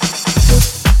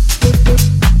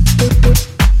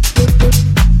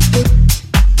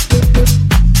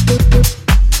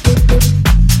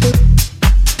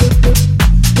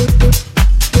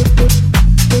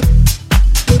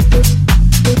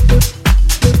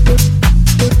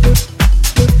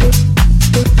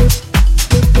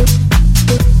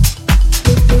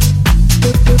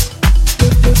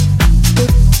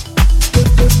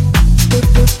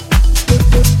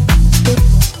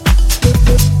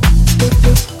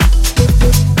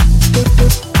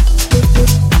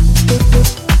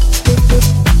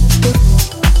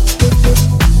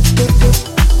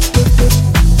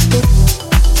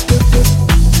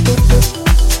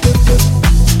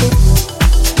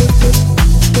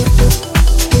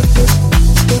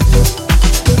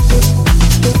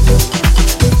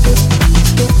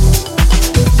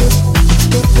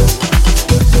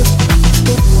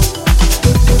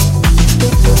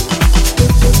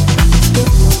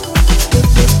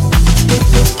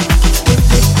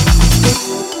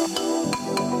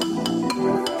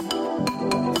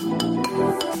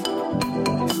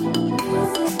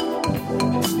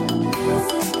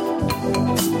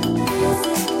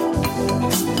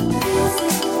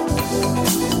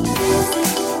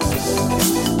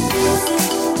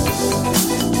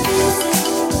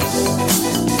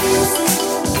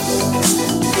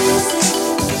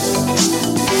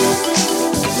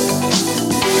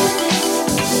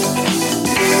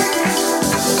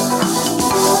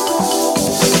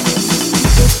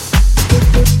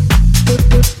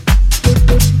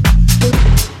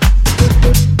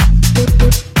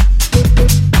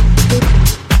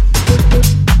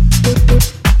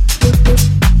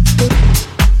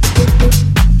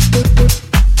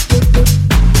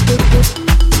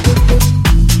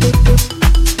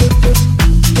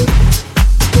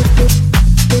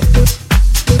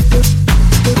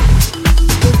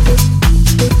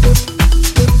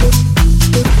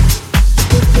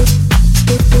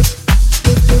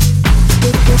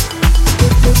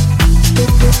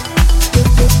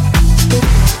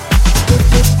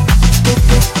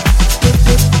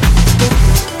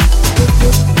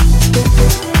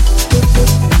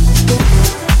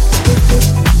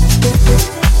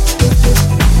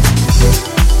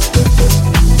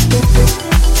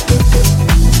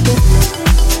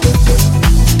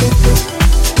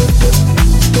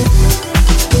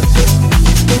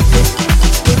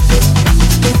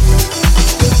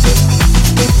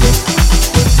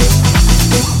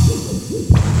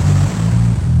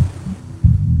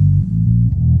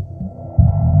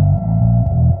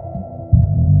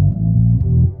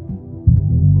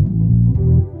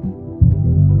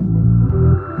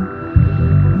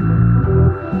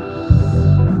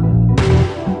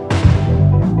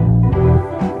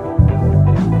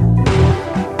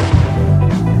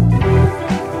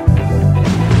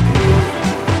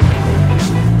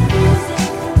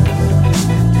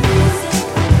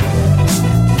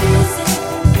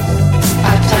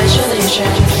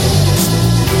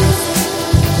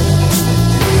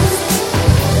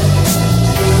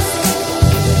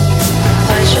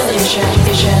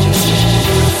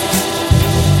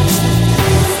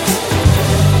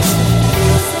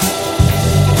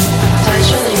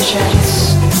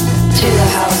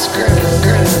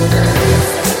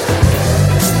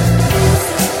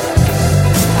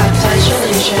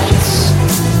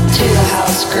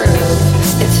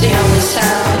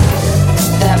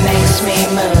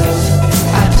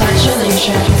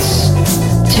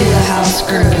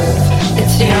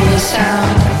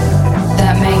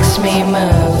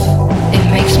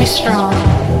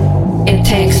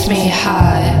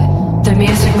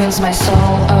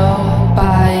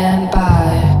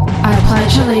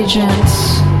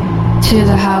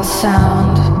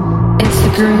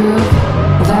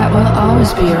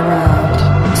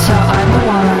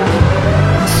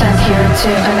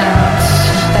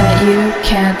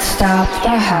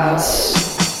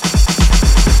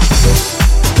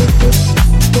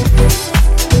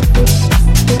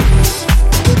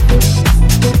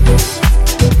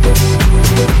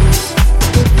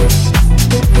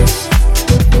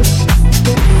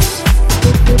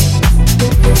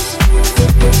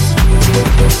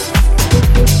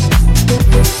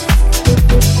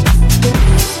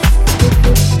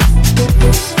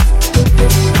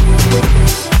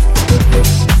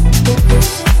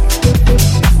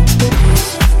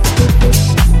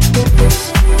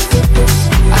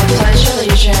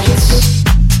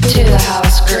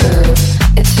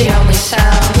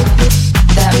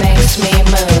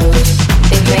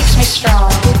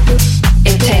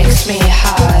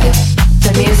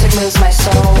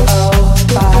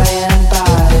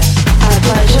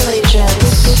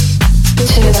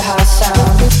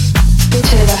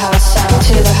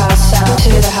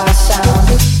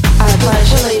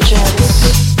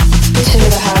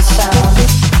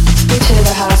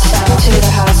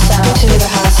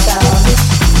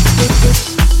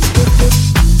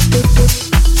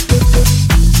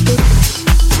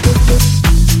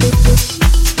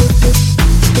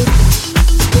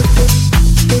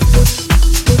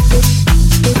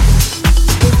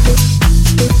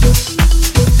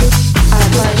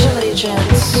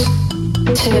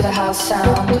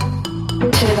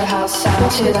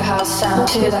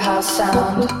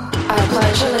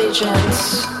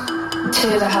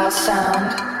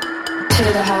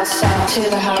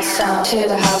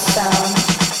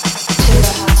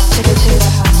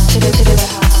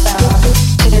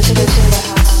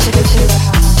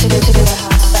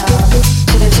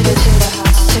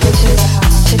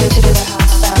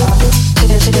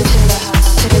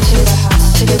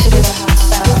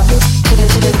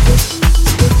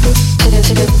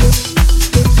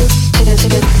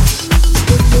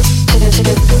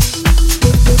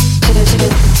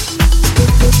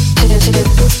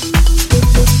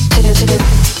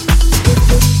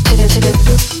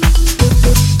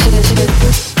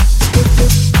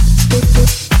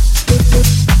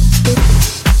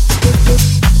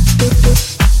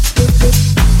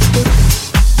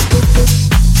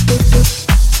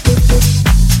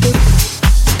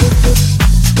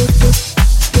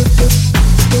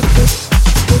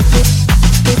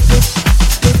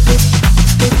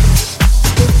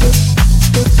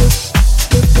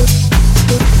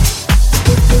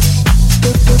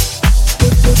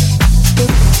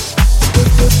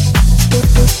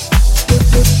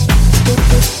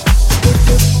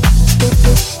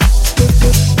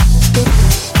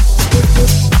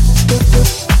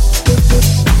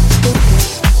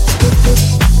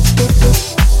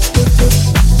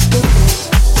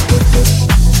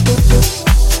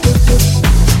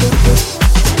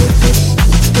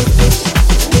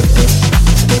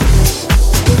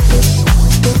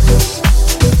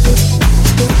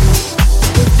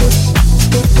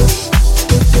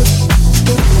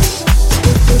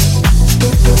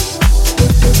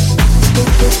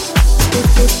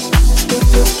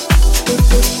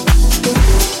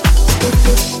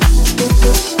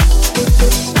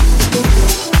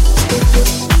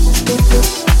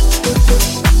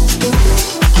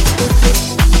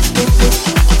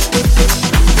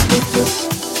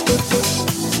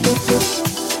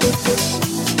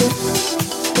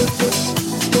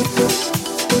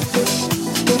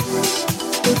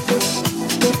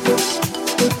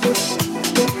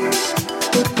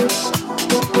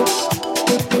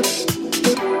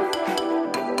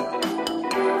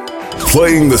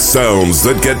 Playing the sounds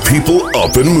that get people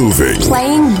up and moving.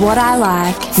 Playing what I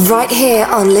like. Right here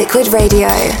on Liquid Radio.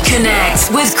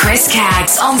 Connect with Chris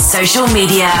Caggs on social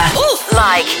media.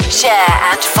 Like, share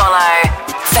and follow.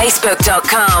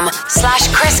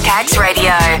 Facebook.com/Chris Caggs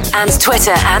Radio. And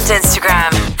Twitter and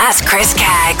Instagram @Chris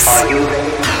Caggs.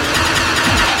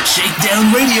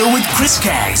 Shakedown Radio with Chris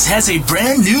Caggs has a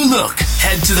brand new look.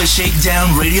 Head to the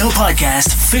Shakedown Radio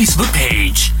Podcast Facebook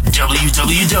page.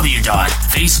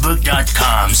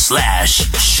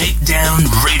 www.facebook.com/Shakedown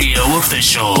Radio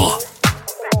Official.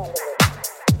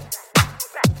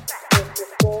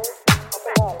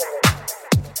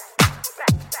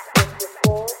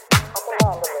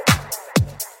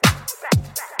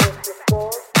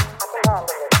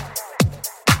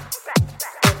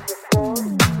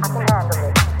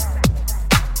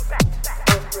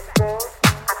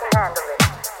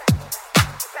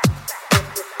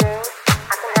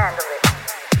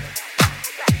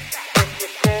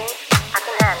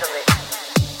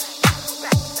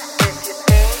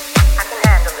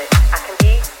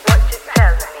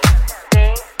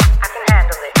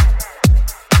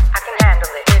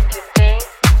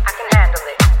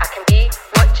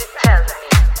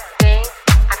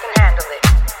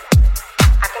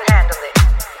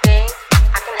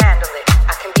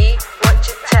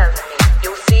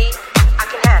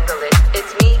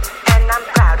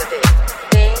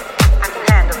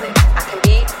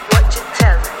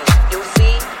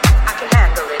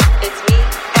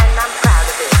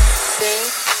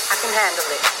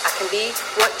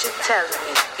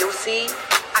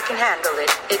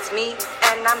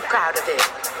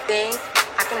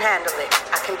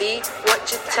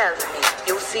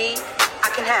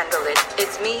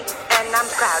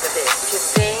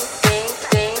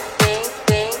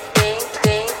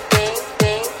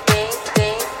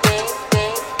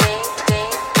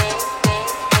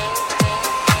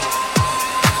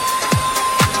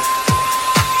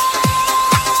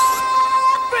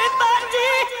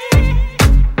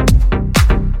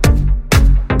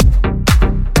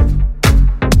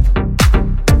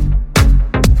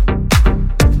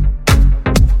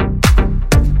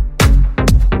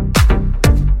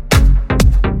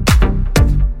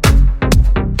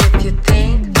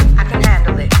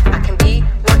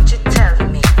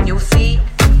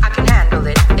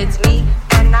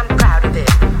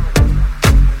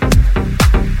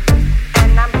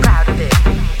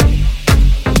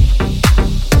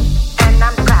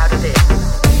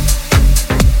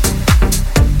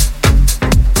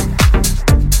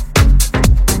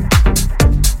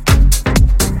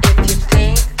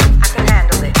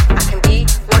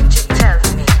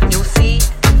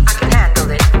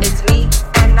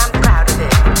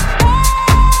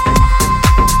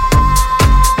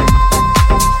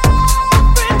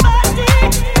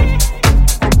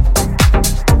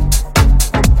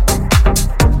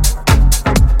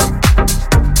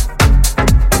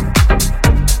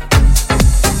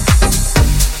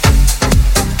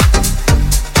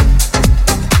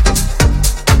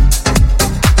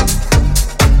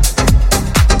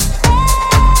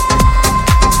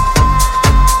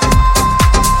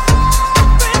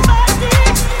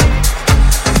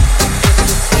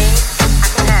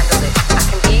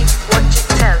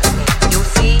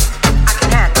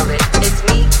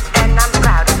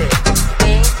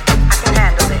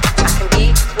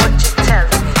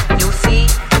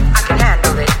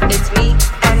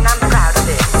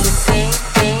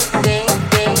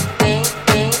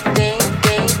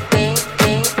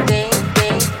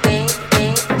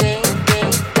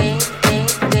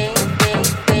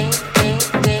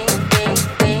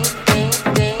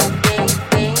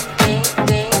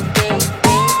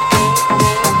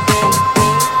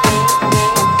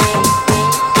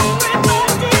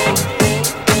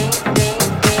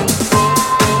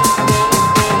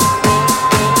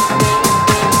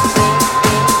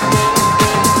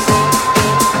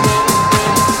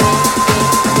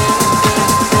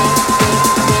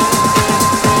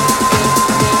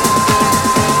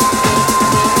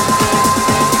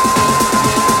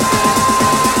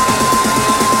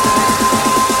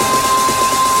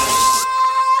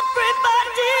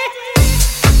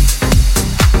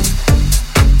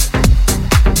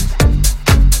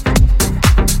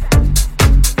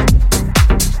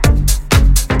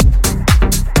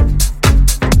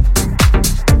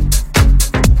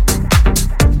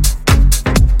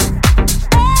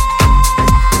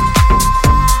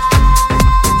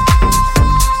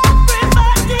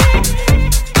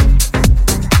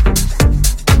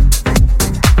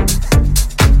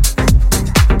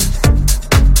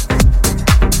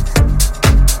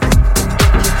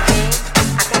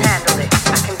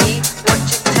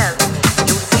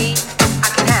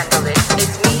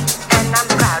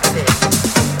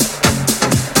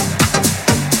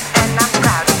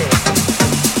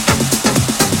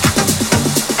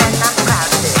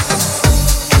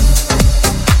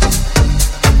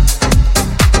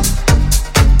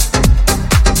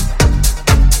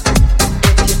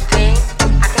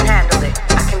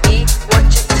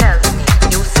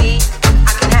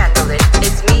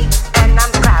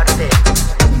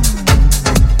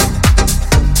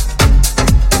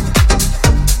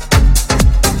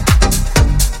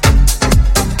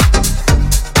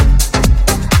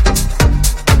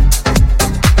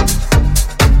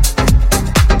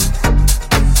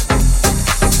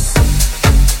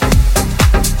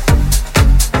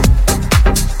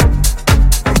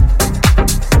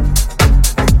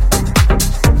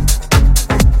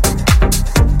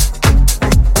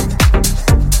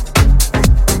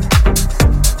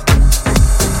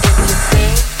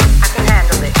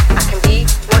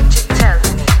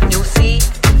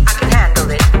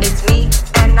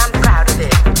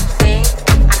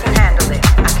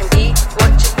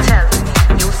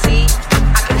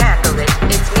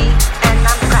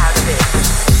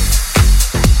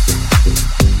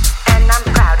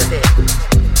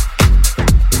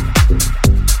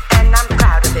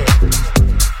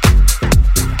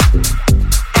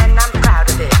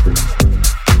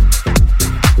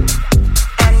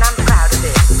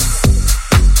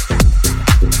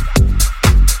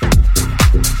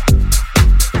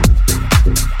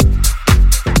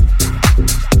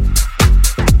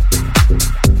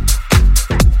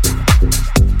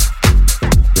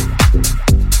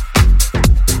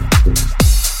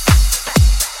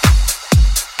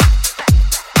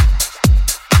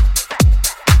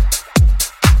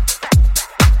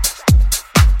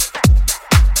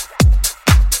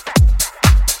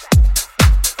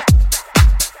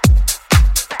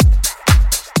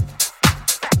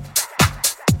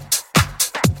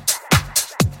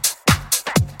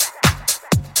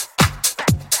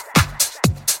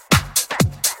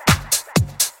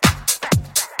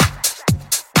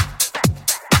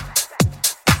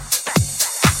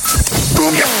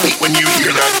 when you hear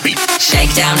that beat.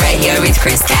 Shakedown Radio with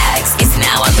Chris Caggs is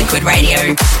now on Liquid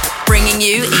Radio. Bringing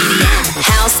you EDM,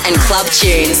 house and club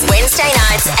tunes. Wednesday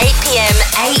nights, 8 p.m.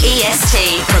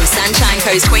 AEST from Sunshine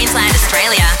Coast, Queensland,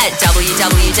 Australia at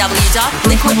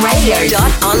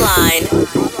www.liquidradio.online.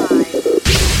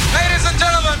 Ladies and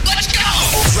gentlemen, let's go!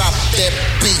 Drop that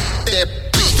beat, that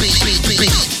beat.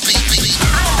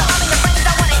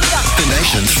 The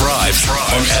nation thrives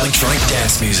on electronic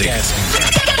dance music.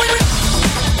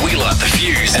 We light the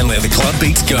fuse and let the club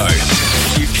beats go.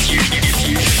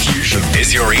 Fusion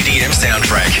is your EDM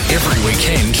soundtrack. Every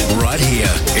weekend, right here.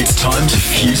 It's time to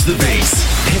fuse the beats.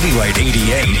 Heavyweight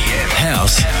EDM,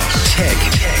 house, tech,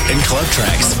 and club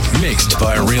tracks mixed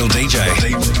by a real DJ.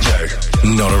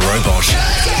 Not a robot.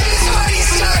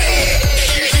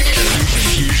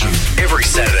 Fusion every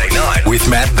Saturday night with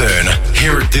Matt Byrne.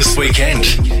 Hear it this weekend.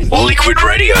 Liquid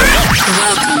Radio.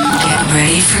 Welcome. Get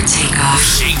ready for takeoff.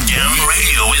 Shakedown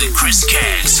Radio with Chris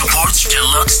Caggs supports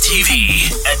Deluxe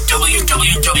TV at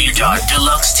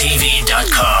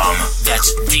www.deluxetv.com.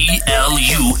 That's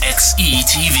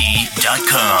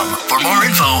DLUXETV.com. For more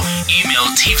info, email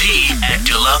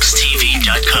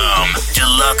tv@deluxetv.com.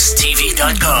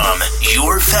 Deluxetv.com,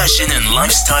 your fashion and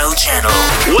lifestyle channel.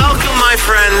 Welcome, my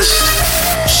friends.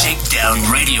 Shakedown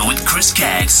Radio with Chris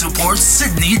Caggs supports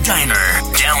Sydney Diner.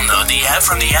 Download the app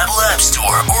from the Apple App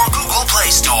Store or Google Play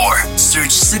Store.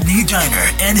 Search Sydney Diner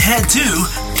and head to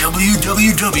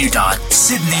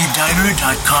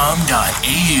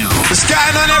www.sydneydiner.com.au. What's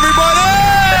going on, everybody?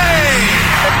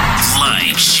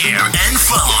 Like, share, and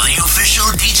follow the official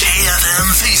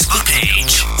DJFM Facebook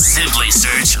page. Simply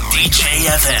search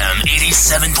DJFM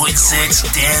 87.6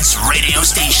 Dance Radio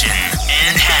Station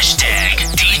and hashtag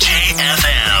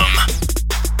DJFM.